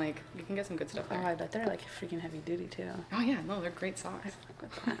 gets some you can get some good stuff Oh, there. I bet they're like freaking heavy duty too. Oh yeah, no, they're great socks.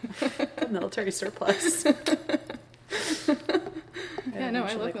 The military surplus. Yeah, no, I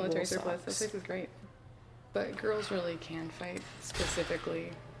should love like Military wool Surplus. That socks. place is great. But girls really can fight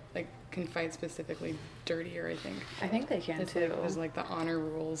specifically, dirtier, I think. I think they can It's too. like, there's like the honor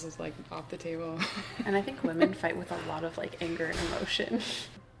rules is like off the table. And I think women fight with a lot of like anger and emotion.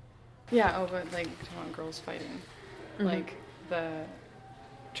 Yeah, but like, come on, girls fighting. Like the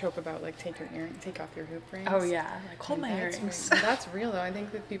trope about like take off your hoop rings. Oh yeah, like hold my That's earrings. real. That's real though. I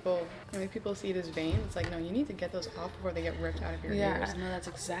think that people see it as vain. It's like, no, you need to get those off before they get ripped out of your Yeah, ears. no, that's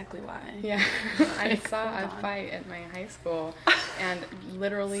exactly why. Yeah, I Like, saw a hold on. fight at my high school, and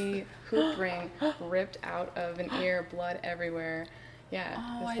literally hoop ring ripped out of an ear, blood everywhere. Yeah.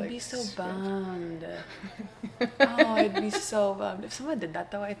 Oh, it's I'd like be so stripped. bummed. Oh, I'd be so bummed. If someone did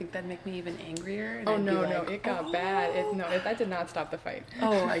that though, I think that'd make me even angrier. And Oh I'd be no, like, it got bad. That did not stop the fight.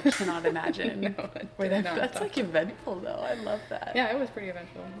 Oh, I cannot imagine. No, it Wait, did not that's stop like the eventful though. I love that. Yeah, it was pretty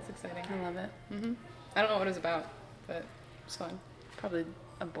eventful. It's exciting. I love it. I don't know what it was about, but it's fun. Probably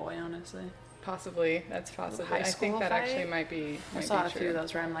a boy, honestly. Possibly. That's possibly. High I think school that actually fight? might be. I Might saw be a true. few of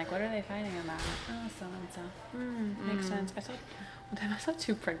those where I'm like, what are they fighting about? Oh, so and so. Makes sense. One time I saw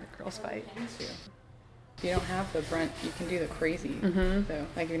two pregnant girls fight. You don't have the brunt. You can do the crazy. So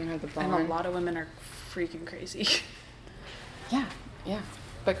like you don't have the And brawn. a lot of women are freaking crazy. Yeah, yeah.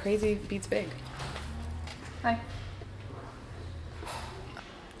 But crazy beats big. Hi.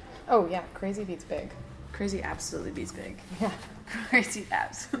 Oh yeah, crazy beats big. Crazy absolutely beats big. Yeah. Crazy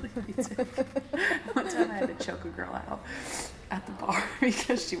absolutely beats big. One time I had to choke a girl out at the bar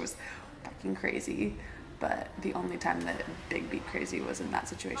because she was fucking crazy. But the only time that Big beat crazy was in that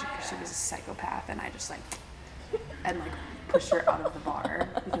situation because she was a psychopath, and I just pushed her out of the bar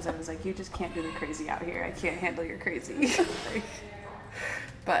because I was like, you just can't do the crazy out here. I can't handle your crazy.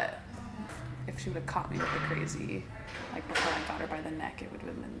 But if she would have caught me with the crazy, like before I got her by the neck, it would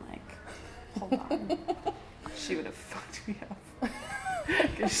have been like, hold on. She would have fucked me up.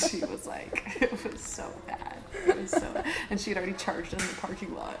 Because she was like, it was so bad. It was so bad. And she had already charged in the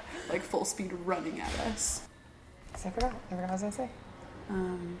parking lot, like full speed running at us. I forgot what I was gonna say.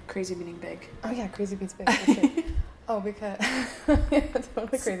 Crazy meaning big. Oh yeah, crazy beats big. That's right. Oh, because yeah,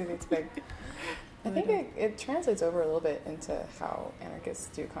 totally crazy beats big. I think it translates over a little bit into how anarchists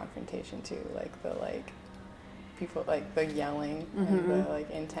do confrontation too, like the people like the yelling and the like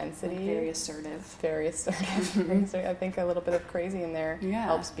intensity. Like very assertive. Very assertive. Very assertive. I think a little bit of crazy in there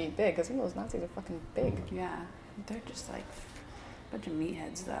helps be big, because some of those Nazis are fucking big. Yeah, they're just like a bunch of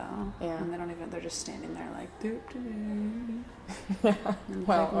meatheads though. Yeah, and they're just standing there like, well,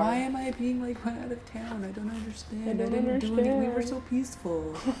 like, why am I being like run out of town? I don't understand. I didn't do it. We were so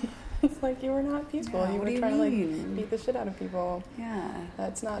peaceful. It's like, you were not peaceful. Yeah, you were trying to like beat the shit out of people. Yeah,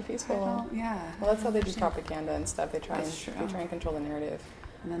 that's not peaceful. Well, that's how they do propaganda and stuff. They try and control the narrative,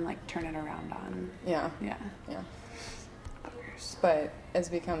 and then like turn it around on. Yeah. But as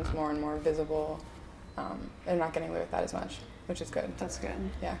it becomes more and more visible, they're not getting away with that as much, which is good. That's good.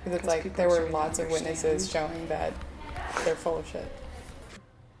 Yeah, because it's like there were lots of witnesses showing that they're full of shit.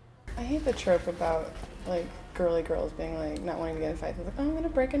 I hate the trope about like girly girls being like not wanting to get in fights. It's like, oh, I'm gonna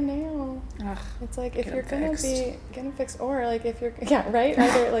break a nail. Ugh, it's like, if you're gonna be get it fixed, or like if you're right,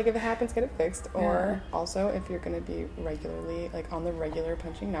 either like if it happens, get it fixed, or also if you're gonna be regularly like on the regular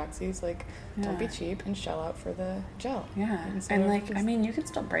punching Nazis, like don't be cheap and shell out for the gel. Yeah, and like I mean, you can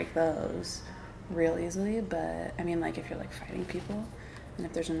still break those real easily, but I mean, like if you're like fighting people, and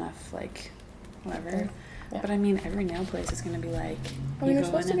if there's enough like whatever. Yeah. But I mean, every nail place is going to be like. I mean, you're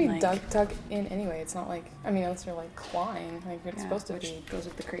supposed to be dug in anyway. It's not like, I mean, unless you're like clawing, like it's supposed to be. Goes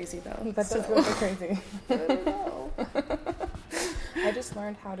with the crazy though. That does go with the crazy. I don't know. I just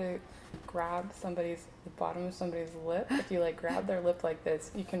learned how to grab the bottom of somebody's lip. If you like grab their lip like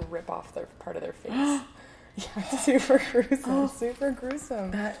this, you can rip off their part of their face. Yeah, it's super gruesome. Super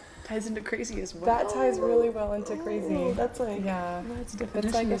gruesome. That ties into crazy as well. That ties really well into crazy. That's like, that's definition.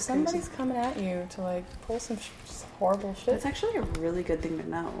 It's like if somebody's coming at you to like pull some horrible shit. It's actually a really good thing to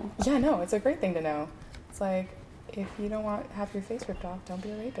know. Yeah, no, it's a great thing to know. It's like, if you don't want to have your face ripped off, don't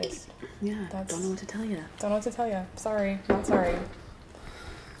be a rapist. Yeah, don't know what to tell you. Don't know what to tell you. Sorry, not sorry.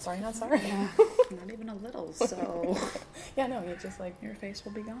 Sorry, not sorry. Yeah, not even a little. So yeah, no, you just like your face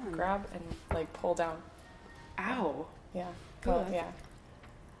will be gone. Grab and like pull down. Ow. Yeah. Well, yeah.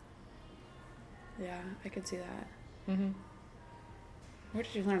 Yeah, I could see that. Mm-hmm. Where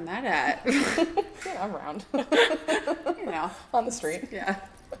did you learn that at? Yeah, around. You know. On the street. Yeah.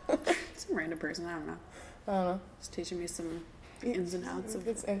 Some random person, I don't know. It's teaching me some ins and outs of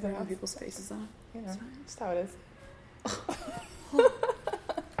people's faces on. You know, just how it is.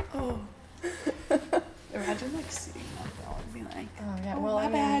 Oh. Imagine like seeing that girl and being like, oh yeah, well, my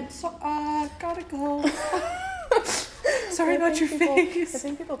bad. So, gotta go. Sorry about your face. I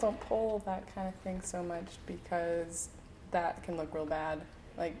think people don't pull that kind of thing so much because that can look real bad.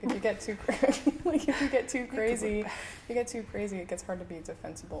 Like if you get too crazy, it gets hard to be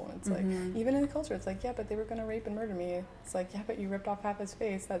defensible. And it's like, even in the culture, it's like, yeah, but they were gonna rape and murder me. It's like, yeah, but you ripped off half his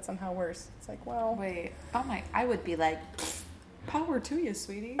face. That's somehow worse. It's like, well, wait, I would be like, power to you,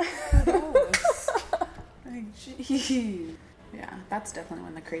 sweetie. Like, gee. Yeah, that's definitely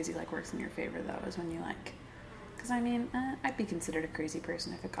when the crazy like works in your favor though, is when you like. Because, I mean, I'd be considered a crazy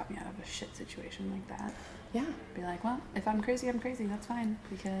person if it got me out of a shit situation like that. Yeah. Be like, well, if I'm crazy, I'm crazy. That's fine.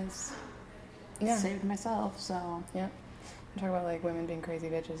 Because I saved myself, so. Yeah. I'm talking about, like, women being crazy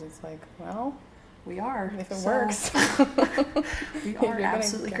bitches. It's like, well. We are. If it works. We are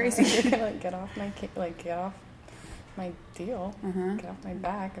absolutely crazy. You're going to, like, get off my deal. Get off my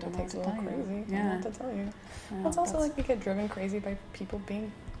back if it takes a little crazy. Yeah. I don't know what to tell you. It's also, like, we get driven crazy by people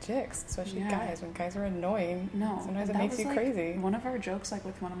being dicks, especially guys. When guys are annoying, sometimes it makes you crazy. One of our jokes, like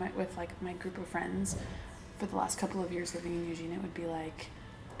with my group of friends, for the last couple of years living in Eugene, it would be like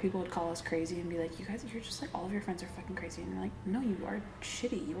people would call us crazy and be like, "You guys, you're just like all of your friends are fucking crazy," and you're like, "No, you are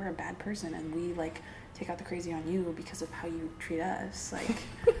shitty. You are a bad person, and we like take out the crazy on you because of how you treat us." Like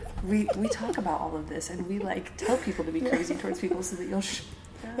we talk about all of this, and we like tell people to be crazy towards people so that you'll.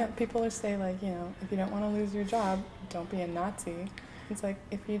 Yeah, people will say like, you know, if you don't want to lose your job, don't be a Nazi. It's like,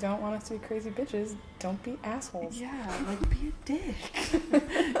 if you don't want us to be crazy bitches, don't be assholes. Yeah, like, be a dick.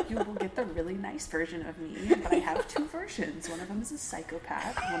 You will get the really nice version of me, but I have two versions. One of them is a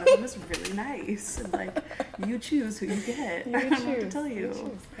psychopath, one of them is really nice. And, like, you choose who you get. I don't know what to tell you. You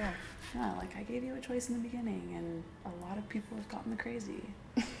choose, yeah. Yeah, like, I gave you a choice in the beginning, and a lot of people have gotten the crazy.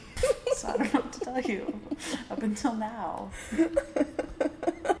 So I don't know what to tell you. Up until now.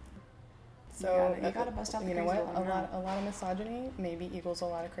 So you gotta bust out the crazy. You know what? A lot of misogyny maybe equals a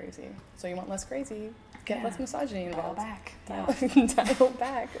lot of crazy. So you want less crazy, get less misogyny involved. Dial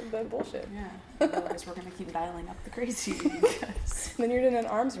back the bullshit. Yeah. Otherwise we're gonna keep dialing up the crazy. Because then you're in an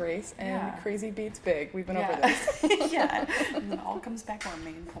arms race and crazy beats big. We've been over this. Yeah. And then it all comes back to our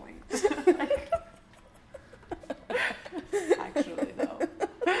main point. Actually though.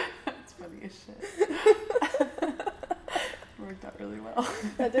 It's funny as shit. Worked out really well.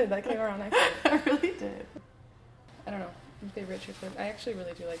 That did. That came around nicely. It really did. I don't know. My favorite chick flick. I actually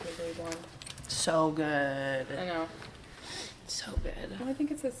really do like Legally Blonde. So good. I know. So good. Well, I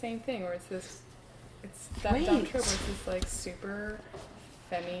think it's the same thing where it's that dumb trope where it's this like super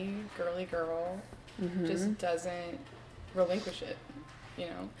femmy, girly girl just doesn't relinquish it, you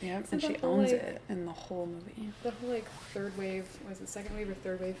know? Yeah, and she owns it in the whole movie. The whole like third wave, was it second wave or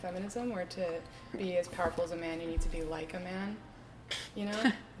third wave feminism, where to be as powerful as a man, you need to be like a man, you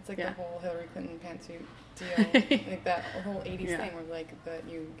know? It's like the whole Hillary Clinton pantsuit deal, like that whole 80s thing where like that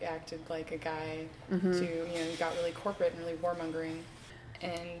you acted like a guy to, you know, you got really corporate and really warmongering,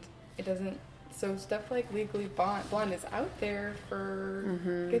 and it doesn't. So stuff like Legally Blonde is out there for. I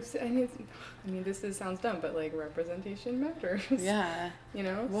mean, sounds dumb, but like representation matters. Yeah. You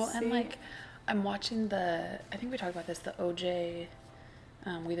know. Well, and like, I'm watching I think we talked about this, the OJ,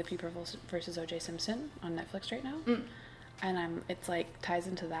 We the People versus OJ Simpson on Netflix right now. And it's like ties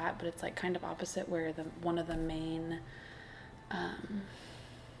into that, but it's like kind of opposite, where the main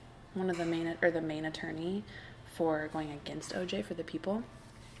attorney for going against OJ for the people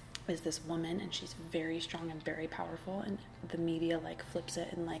is this woman, and she's very strong and very powerful, and the media like flips it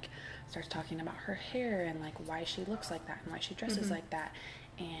and like starts talking about her hair and like why she looks like that and why she dresses like that,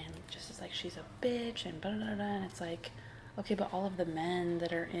 and just is like she's a bitch and blah, blah, blah, blah. And it's like, okay, but all of the men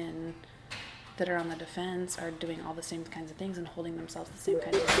that are on the defense are doing all the same kinds of things and holding themselves the same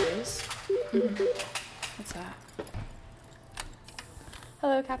kind of ways. What's that?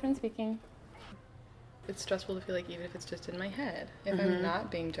 Hello, Catherine speaking. It's stressful to feel like, even if it's just in my head, if I'm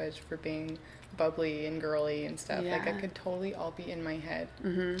not being judged for being bubbly and girly and stuff, like it could totally all be in my head.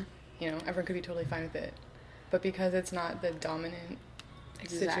 You know, everyone could be totally fine with it, but because it's not the dominant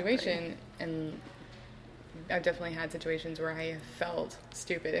situation, and I've definitely had situations where I have felt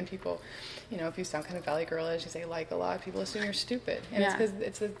stupid, and people, you know, if you sound kind of valley girlish, you say like a lot, people assume you're stupid, and it's because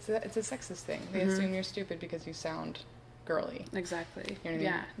it's a sexist thing. They assume you're stupid because you sound girly. Exactly. You know what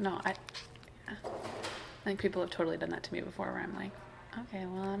I mean? No, I think people have totally done that to me before, where I'm like, okay,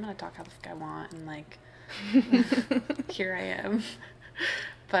 well, I'm gonna talk how the fuck I want, and like, here I am.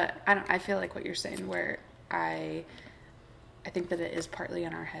 But I feel like what you're saying, where I think that it is partly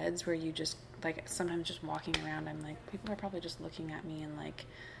in our heads, where you just, like, sometimes just walking around, I'm like, people are probably just looking at me, and like,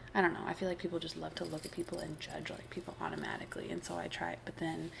 I don't know, I feel like people just love to look at people and judge like people automatically, and so I try. But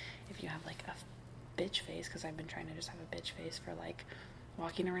then if you have like a bitch face, because I've been trying to just have a bitch face for like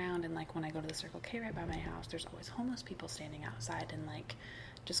walking around, and like when I go to the Circle K right by my house, there's always homeless people standing outside, and like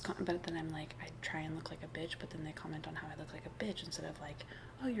but then I'm like, I try and look like a bitch, but then they comment on how I look like a bitch instead of like,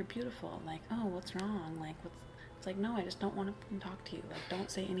 oh, you're beautiful, like, oh, what's wrong, like, it's like, no, I just don't want to talk to you, like, don't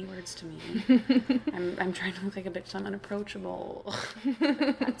say any words to me. I'm trying to look like a bitch, so I'm unapproachable.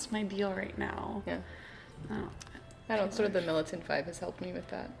 That's my deal right now. I don't sort of the militant vibe has helped me with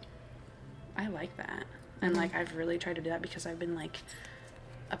that. I like that. And like, I've really tried to do that, because I've been like,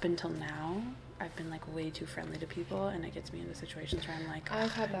 up until now, I've been like way too friendly to people, and it gets me into situations where I'm like,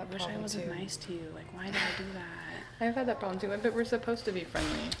 I've had that I wish I wasn't nice to you. Like, why did I do that? I've had that problem too, but we're supposed to be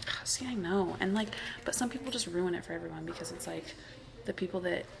friendly. See, I know. And like, but some people just ruin it for everyone, because it's like the people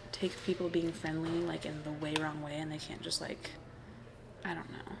that take people being friendly like in the way wrong way, and they can't just like, I don't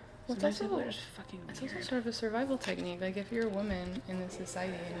know. Sometimes people are just fucking weird. It's also sort of a survival technique. Like, if you're a woman in this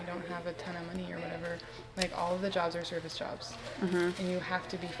society and you don't have a ton of money or whatever, like, all of the jobs are service jobs. And you have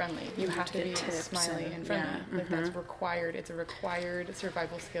to be friendly. You have to be smiley and friendly. Like, that's required. It's a required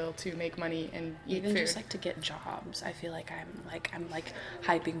survival skill to make money and eat even food. Just like to get jobs. I feel like I'm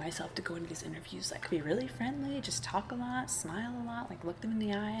hyping myself to go into these interviews, like, be really friendly, just talk a lot, smile a lot, like, look them in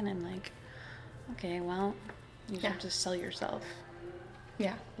the eye, and I'm like, okay, well, you have to sell yourself.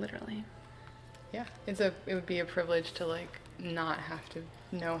 Yeah, literally. Yeah, it would be a privilege to like not have to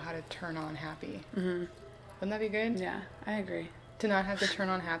know how to turn on happy. Wouldn't that be good? Yeah, I agree. To not have to turn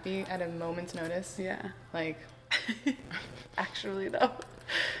on happy at a moment's notice. Yeah. Like, actually though,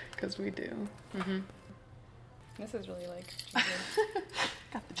 because we do. This is really like.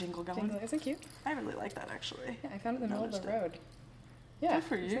 Got the jingle going. Isn't it cute? I really like that, actually. Yeah, I found it in the middle of the road. Yeah, good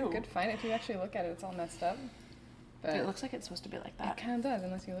for you. It's a good find. If you actually look at it, it's all messed up. But it looks like it's supposed to be like that. It kind of does,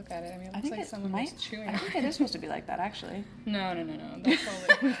 unless you look at it. I mean, it looks like someone was chewing. I think it is supposed to be like that, actually. No. That's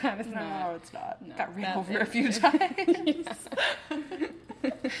totally, that is not. No, it's not. No, got ran over a few times.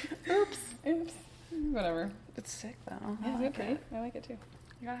 Oops. Whatever. It's sick, though. Yeah, isn't it pretty? I like it, too.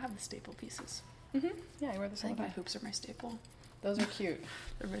 You gotta have the staple pieces. Yeah, I wear this all the time. My hoops are my staple. Those are cute.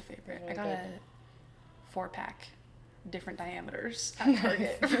 They're my favorite. Really I got a 4-pack, different diameters at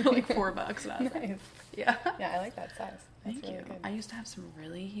Target for like $4. And I was Nice. Yeah, I like that size. That's Thank really you. Good. I used to have some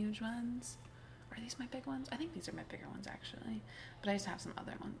really huge ones. Are these my big ones? I think these are my bigger ones, actually. But I used to have some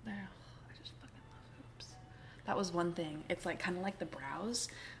other ones there. I just fucking love hoops. That was one thing. It's like kind of like the brows,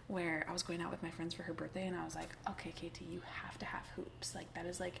 where I was going out with my friends for her birthday, and I was like, okay, Katie, you have to have hoops. Like, that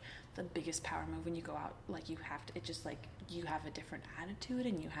is like the biggest power move when you go out. Like, you have to, it just like, you have a different attitude,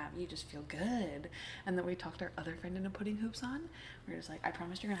 and you just feel good. And then we talked our other friend into putting hoops on. We were just like, I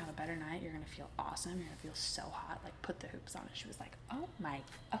promise you're gonna have a better night. You're gonna feel awesome. You're gonna feel so hot. Like, put the hoops on. And she was like,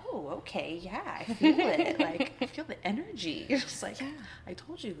 oh, okay, yeah, I feel it. Like, I feel the energy. You're just like, yeah, I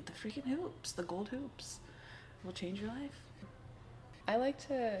told you, the freaking hoops, the gold hoops will change your life. I like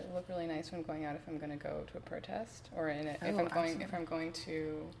to look really nice when going out if I'm going to go to a protest or if I'm going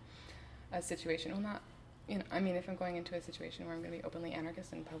to a situation. Well, not, if I'm going into a situation where I'm going to be openly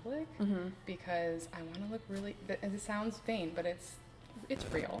anarchist in public, because I want to look really. And it sounds vain, but it's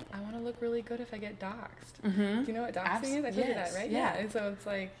real. I want to look really good if I get doxxed. Do you know what doxing is? I told you that, right? Yeah. And so it's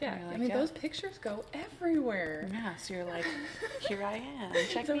like, those pictures go everywhere. Yeah. So you're like, here I am.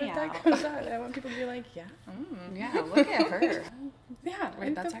 Check so me if out. that comes out, I want people to be like, yeah. Yeah. Look at her. Yeah.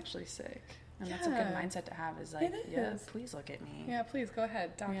 Right. That's actually sick. And that's a good mindset to have. Is like, yeah, please look at me. Yeah. Please go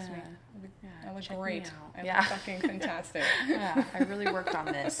ahead. Dox me. Yeah. I look check great. Me out. I look fucking fantastic. Yeah. I really worked on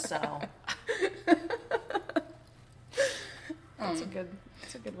this. So. It's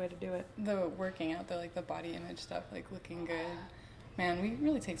a good way to do it. The working out, the body image stuff, like looking good. Man, we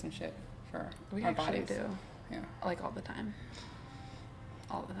really take some shit for our bodies. Do. Yeah. Like all the time.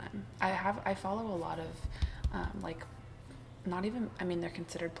 All the time. I follow a lot of not even, they're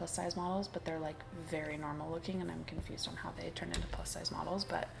considered plus size models, but they're like very normal looking, and I'm confused on how they turn into plus size models,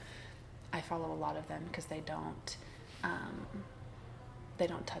 but I follow a lot of them because they don't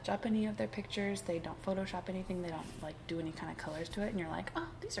touch up any of their pictures. They don't Photoshop anything. They don't like do any kind of colors to it. And you're like, oh,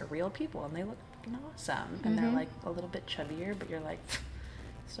 these are real people and they look fucking awesome. And they're like a little bit chubbier, but you're like,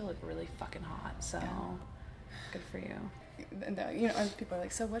 still look really fucking hot. So good for you. And people are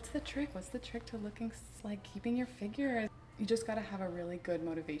like, so what's the trick? What's the trick to looking like keeping your figure? You just got to have a really good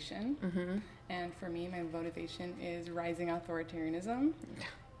motivation. And for me, my motivation is rising authoritarianism.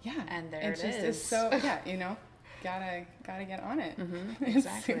 Yeah. And there it is. It's so, gotta get on it.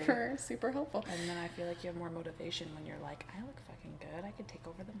 Exactly. It's super helpful. And then I feel like you have more motivation when you're like, I look fucking good. I could take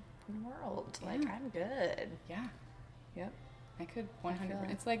over the world. Yeah. Like, I'm good. Yeah. Yep. I could 100%.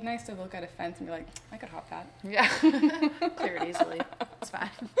 It's like nice to look at a fence and be like, I could hop that. Yeah. Clear it easily. It's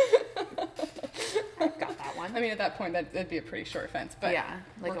fine. I've got that one. At that point, that'd be a pretty short fence. But yeah,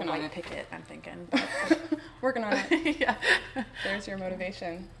 like a white picket, I'm thinking. Working on it. Yeah. There's your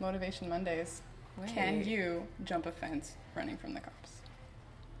motivation. Motivation Mondays. Wait. Can you jump a fence running from the cops?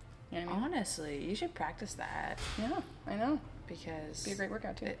 You know what I mean? Honestly, you should practice that. Yeah, I know. Because it'd be a great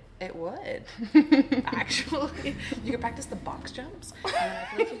workout too. It would. Actually, you could practice the box jumps, and then I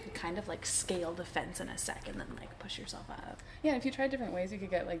feel like you could kind of like scale the fence in a sec, and then like push yourself up. Yeah, if you tried different ways, you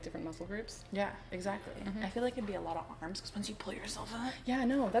could get like different muscle groups. Yeah, exactly. I feel like it'd be a lot of arms because once you pull yourself up. Yeah,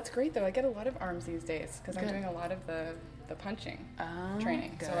 no, that's great though. I get a lot of arms these days because I'm doing a lot of the punching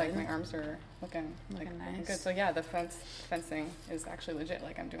training. Good. So like my arms are looking nice. Looking good. So yeah, the fencing is actually legit.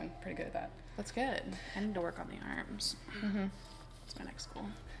 Like I'm doing pretty good at that. That's good. I need to work on the arms. That's my next goal.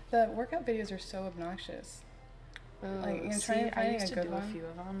 The workout videos are so obnoxious. Like, I used to do a few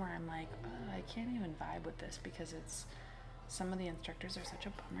of them where I'm like, I can't even vibe with this because some of the instructors are such a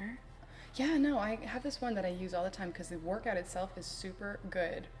bummer. Yeah, no, I have this one that I use all the time because the workout itself is super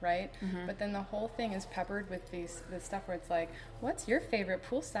good, right? But then the whole thing is peppered with this stuff where it's like, what's your favorite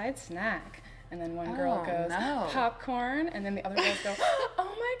poolside snack? And then one girl goes, popcorn, and then the other girls go,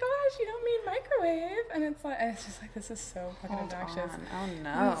 oh my gosh, you don't mean microwave. And it's just like, this is so fucking obnoxious. Oh no.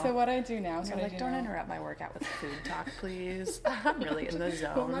 And so what I do now is don't interrupt my workout with food talk, please. I'm really in the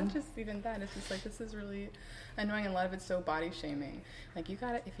zone. Well, not just even that. It's just like, this is really annoying. And a lot of it's so body shaming. Like, you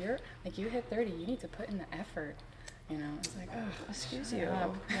gotta, if you're, like, you hit 30, you need to put in the effort. It's like, oh, excuse you.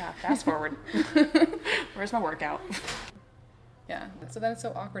 Yeah, fast forward. Where's my workout? Yeah. So then it's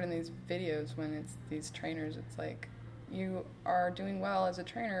so awkward in these videos when it's these trainers. It's like, you are doing well as a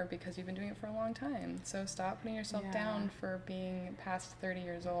trainer because you've been doing it for a long time. So stop putting yourself down for being past 30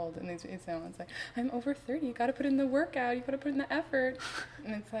 years old. And it's like, I'm over 30. You got to put in the workout. You got to put in the effort.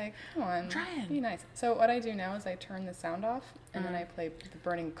 And it's like, come on. Trying. Be nice. So what I do now is I turn the sound off and then I play the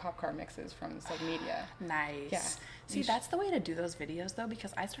burning cop car mixes from media. Nice. Yeah. See, that's the way to do those videos though,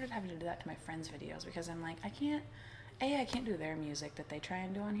 because I started having to do that to my friends' videos because I'm like, I can't do their music that they try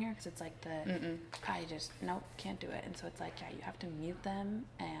and do on here because it's like I just, nope, can't do it. And so it's like, you have to mute them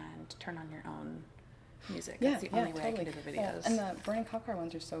and turn on your own music. That's the only way I can do the videos. Well, and the Burning Cop Car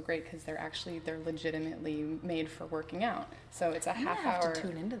ones are so great because they're legitimately made for working out. So it's a half hour. I have to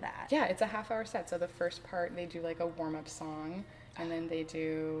tune into that. Yeah, it's a half hour set. So the first part, they do like a warm-up song. and then they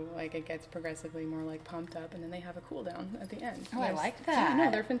do like it gets progressively more like pumped up, and then they have a cool down at the end. Oh, I like that. Yeah,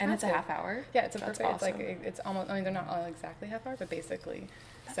 no, they're fantastic. And it's a half hour. Yeah, it's a That's perfect. awesome. It's like it's almost. I mean, they're not all exactly half hour, but basically.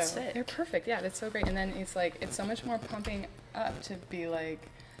 That's so sick. they're perfect. Yeah, that's so great. And then it's like it's so much more pumping up to be like,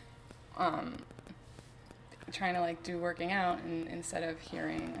 trying to like do working out, and instead of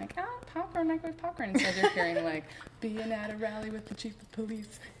hearing like popcorn, microwave popcorn, instead you're hearing like being at a rally with the chief of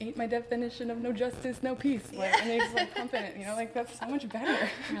police ain't my definition of no justice, no peace. Like, and he's like pumping it, you know, like that's so much better.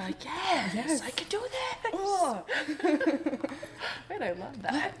 You're like, yes, I can do this. Oh. Wait, I love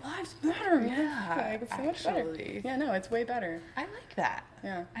that. Black lives matter. Yeah, like, it's so much better. actually. Yeah, no, it's way better. I like that.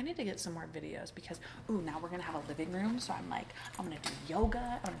 Yeah. I need to get some more videos because, now we're going to have a living room. So I'm like, I'm going to do yoga.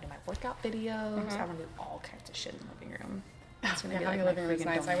 I'm going to do my workout videos. I'm going to do all kinds of shit in the living room. It's going to be like your my living room's freaking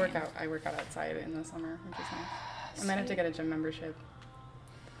nice. domain. I work out outside in the summer, which is nice. I might have to get a gym membership.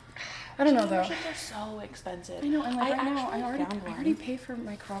 I don't know though. Memberships are so expensive. I know, and like right now, actually I already pay for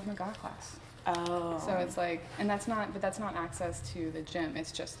my Krav Maga class. Oh. So it's like, and that's not access to the gym.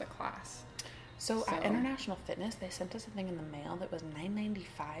 It's just the class. So at International Fitness, they sent us a thing in the mail that was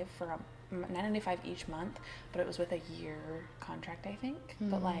 $9.95 for $9.95 each month, but it was with a year contract, I think.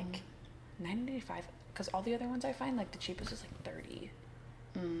 But like $9.95, because all the other ones I find, like the cheapest is like $30.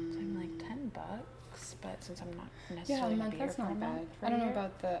 So I'm like $10. But since I'm not necessarily month, that's not bad. I don't know year.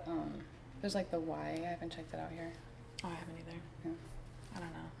 about the there's like the Y. I haven't checked it out here. Oh, I haven't either. Yeah. I don't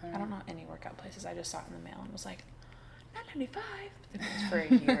know. I don't know any workout places. I just saw it in the mail and was like, $9.95. But it was for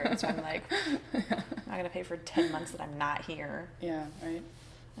a year, and so I'm like, I'm not gonna pay for 10 months that I'm not here. Yeah, right.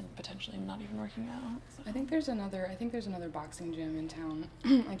 And potentially not even working out. So. I think there's another boxing gym in town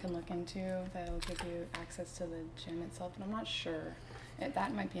I can look into that'll give you access to the gym itself, but I'm not sure.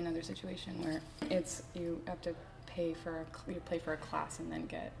 That might be another situation where it's you have to pay for a class and then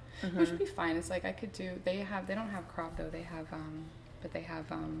get, which would be fine. It's like I could do. They don't have Krav though. They have but they have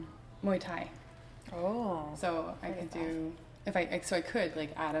Muay Thai. Oh. So I could do I could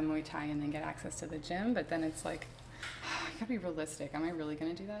like add a Muay Thai and then get access to the gym, but then it's like I gotta be realistic. Am I really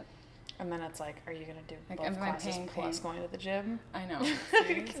gonna do that? And then it's like, are you gonna do Like, both am I classes plus paying? going to the gym? I know. See,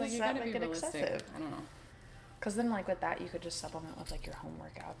 it's like you that gotta be make it realistic. excessive? I don't know. Because then, like with that, you could just supplement with like your home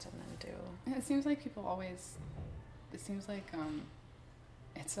workouts and then do. And it seems like people always. It seems like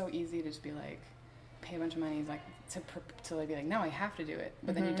it's so easy to just be like, pay a bunch of money like to like be like, no, I have to do it,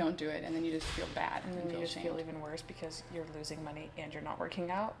 but then you don't do it, and then you just feel bad, And then you just ashamed. feel even worse because you're losing money and you're not working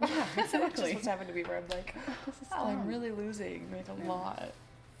out. Yeah, That's exactly. just what's happened to me where I'm like, This is oh, I'm dumb. really losing like a Yeah. lot.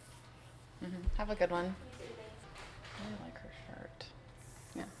 Have a good one. I really like her shirt.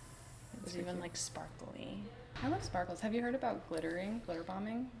 Yeah, It's even like sparkly. I love sparkles. Have you heard about glitter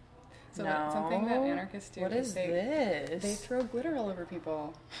bombing? So No. that's something that anarchists do. What is this? They throw glitter all over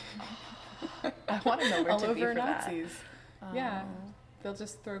people. I want to know where all to be over for that. Nazis. Yeah, Oh. they'll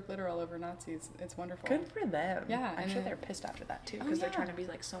just throw glitter all over Nazis. It's wonderful. Good for them. Yeah, I'm and sure then- they're pissed after that too Oh, because they're yeah. trying to be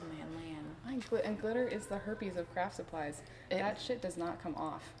like so manly And glitter is the herpes of craft supplies. That shit does not come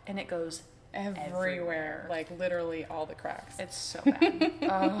off. and it goes Everywhere. Like literally all the cracks. It's so bad.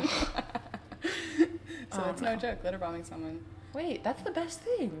 So it's no joke, glitter bombing someone. Wait, that's the best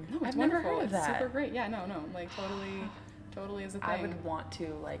thing. No, it's I've never wonderful. heard of It's that. super great. Yeah, no, like totally is a thing. I would want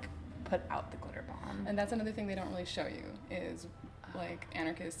to like put out the glitter bomb. And that's another thing they don't really show you is like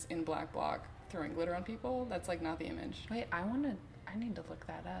anarchists in black bloc throwing glitter on people. That's like not the image. Wait, I need to look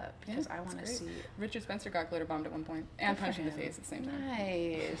that up because I want to see. Richard Spencer got glitter bombed at one point and Good for punched in the him. face at the same time.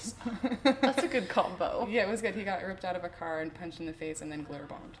 Nice. That's a good combo. Yeah, it was good. He got ripped out of a car and punched in the face and then glitter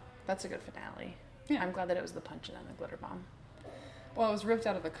bombed. That's a good finale. Yeah. I'm glad that it was the punch and then the glitter bomb. Well, it was ripped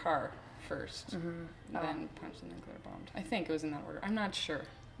out of the car first, Mm-hmm. then punched and then glitter bombed. I think it was in that order. I'm not sure.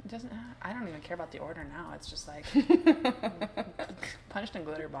 It doesn't. I don't even care about the order now. It's just like punched and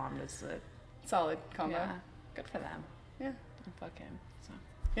glitter bombed is the Solid combo. yeah. Good for them. Yeah. And fuck him. So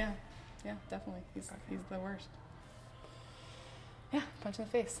Yeah, definitely. He's the worst. Yeah, punch in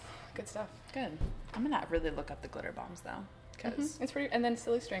the face. Good stuff. good. I'm gonna really look up the glitter bombs though, because It's pretty. And then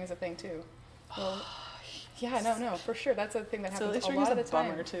silly string is a thing too. Well, yeah, no, for sure. That's a thing that happens silly a string lot is of a the time.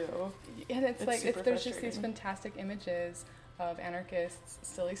 bummer too. And it's like super there's just these frustrating. fantastic images of anarchists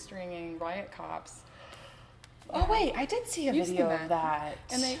silly stringing riot cops. Oh wait, I did see a You've seen video that. of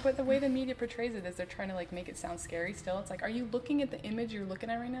that. But the way the media portrays it is they're trying to like make it sound scary still. It's like, are you looking at the image you're looking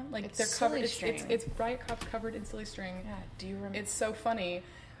at right now? Like It's they're covered. silly It's string. riot cops covered in silly string. yeah. Do you remember? It's so funny,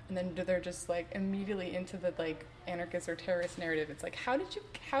 and then they're just like immediately into the like anarchist or terrorist narrative. It's like, how did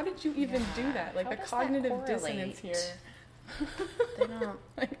you even do that? Like How the does that cognitive dissonance correlate? here. They don't.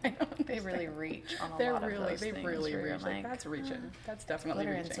 Like, I don't They really understand. reach on a They're lot of really, those they things really where you're reach. Like, like, that's reaching. That's definitely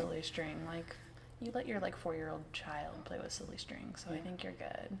glitter and reaching. silly string. Like, You let your like 4-year-old child play with silly string, so I think you're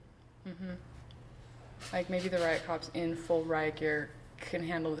good. Mm-hmm. Like maybe the riot cops in full riot gear can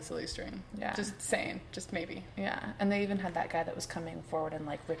handle the silly string. Yeah. Just saying. Just maybe. Yeah. And they even had that guy that was coming forward and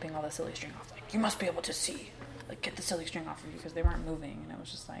like ripping all the silly string off. Like, you must be able to see. Like, get the silly string off of you, because they weren't moving. And it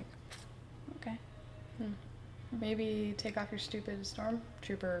was just like, okay. Maybe take off your stupid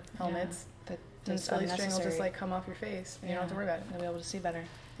stormtrooper helmets. That And the is silly string will just unnecessary. like come off your face. You don't have to worry about it. They'll be able to see better.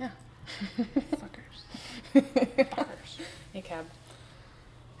 Yeah. Fuckers. Fuckers. ACAB.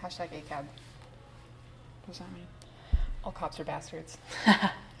 Hashtag ACAB. What does that mean? All cops are bastards.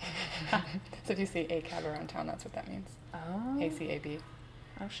 So if you see ACAB around town, that's what that means. Oh. ACAB.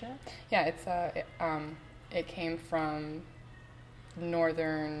 Oh, shit. Yeah, it came from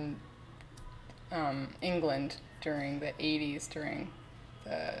northern England during the 80s, during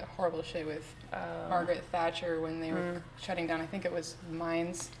the horrible shit with Margaret Thatcher when they were shutting down, I think it was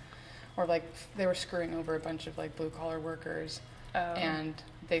mines, or like they were screwing over a bunch of like blue collar workers, and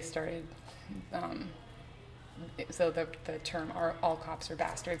they started so the term all cops are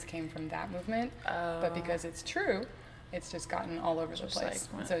bastards came from that movement, but because it's true, it's just gotten all over the place.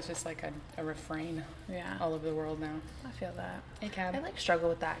 Like, so it's just like a refrain Yeah. all over the world now. I feel that. ACAB. I like struggle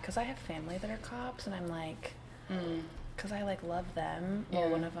with that because I have family that are cops, and I'm like, because I like love them. Well, Yeah.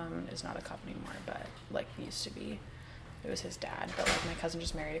 one of them is not a cop anymore, but like he used to be. It was his dad, but like my cousin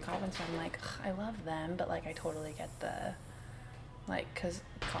just married a cop, and so I'm like, ugh, I love them, but like I totally get the, like, because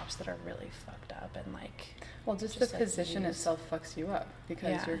cops that are really fucked up and like. Well, just Just the like position use- itself fucks you up because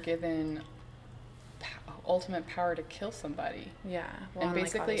Yeah. you're given ultimate power to kill somebody. Yeah. Well, And like,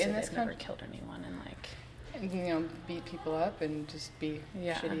 basically obviously in this they've never country- killed anyone, and like. And, you know, beat people up and just be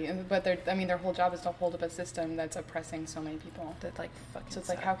Yeah. shitty. And, but their whole job is to hold up a system that's oppressing so many people. That like fucking. So it's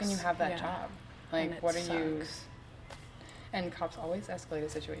like, how can you sucks. have that Yeah. job? And Like, it what are you? sucks. And cops always escalate a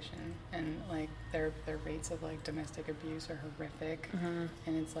situation, and like their rates of like domestic abuse are horrific, and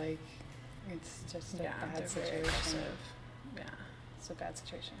it's like it's just a Yeah, bad they're very situation. aggressive. Yeah. It's a bad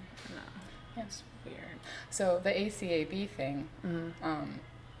situation. No. Yeah. It's weird. So the ACAB thing, Mm-hmm.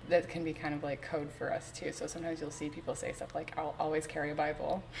 that can be kind of like code for us too. So sometimes you'll see people say stuff like, "I'll always carry a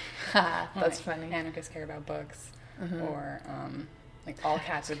Bible." That's Like, funny. Anarchists care about books, Mhm. or like all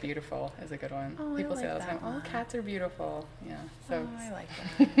cats are beautiful is a good one. Oh, I People say like all the time, that "All one. cats are beautiful." Yeah. So Oh, I like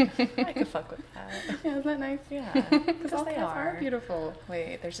that. I could fuck with that. yeah, isn't that nice? Yeah, Because because all they cats are are. beautiful.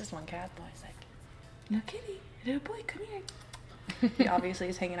 Wait, there's this one cat. The boy's like, "No, kitty, little boy, come here." He obviously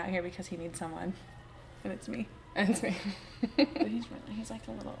is hanging out here because he needs someone, and it's me. And it's me. But he's like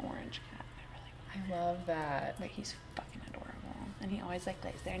a little orange cat. I love that. Like he's fucking adorable, and he always like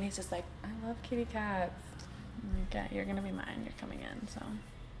lays there, and he's just like, I love kitty cats. "Yeah, you're gonna be mine. You're coming in, so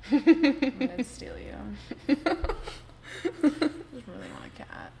I'm gonna steal you." Just really want a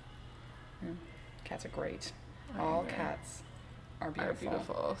cat. Yeah. Cats are great. I All agree. cats are Are beautiful.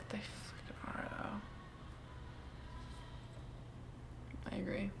 beautiful. They fucking are though. I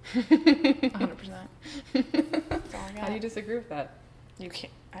agree. 100%. That's all I got. How do you disagree with that? You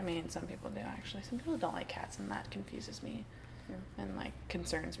can't. I mean, some people do actually. Some people don't like cats, and that confuses me, and like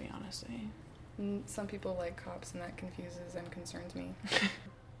concerns me honestly. Some people like cops, and that confuses and concerns me.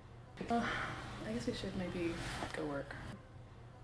 I guess we should maybe go work.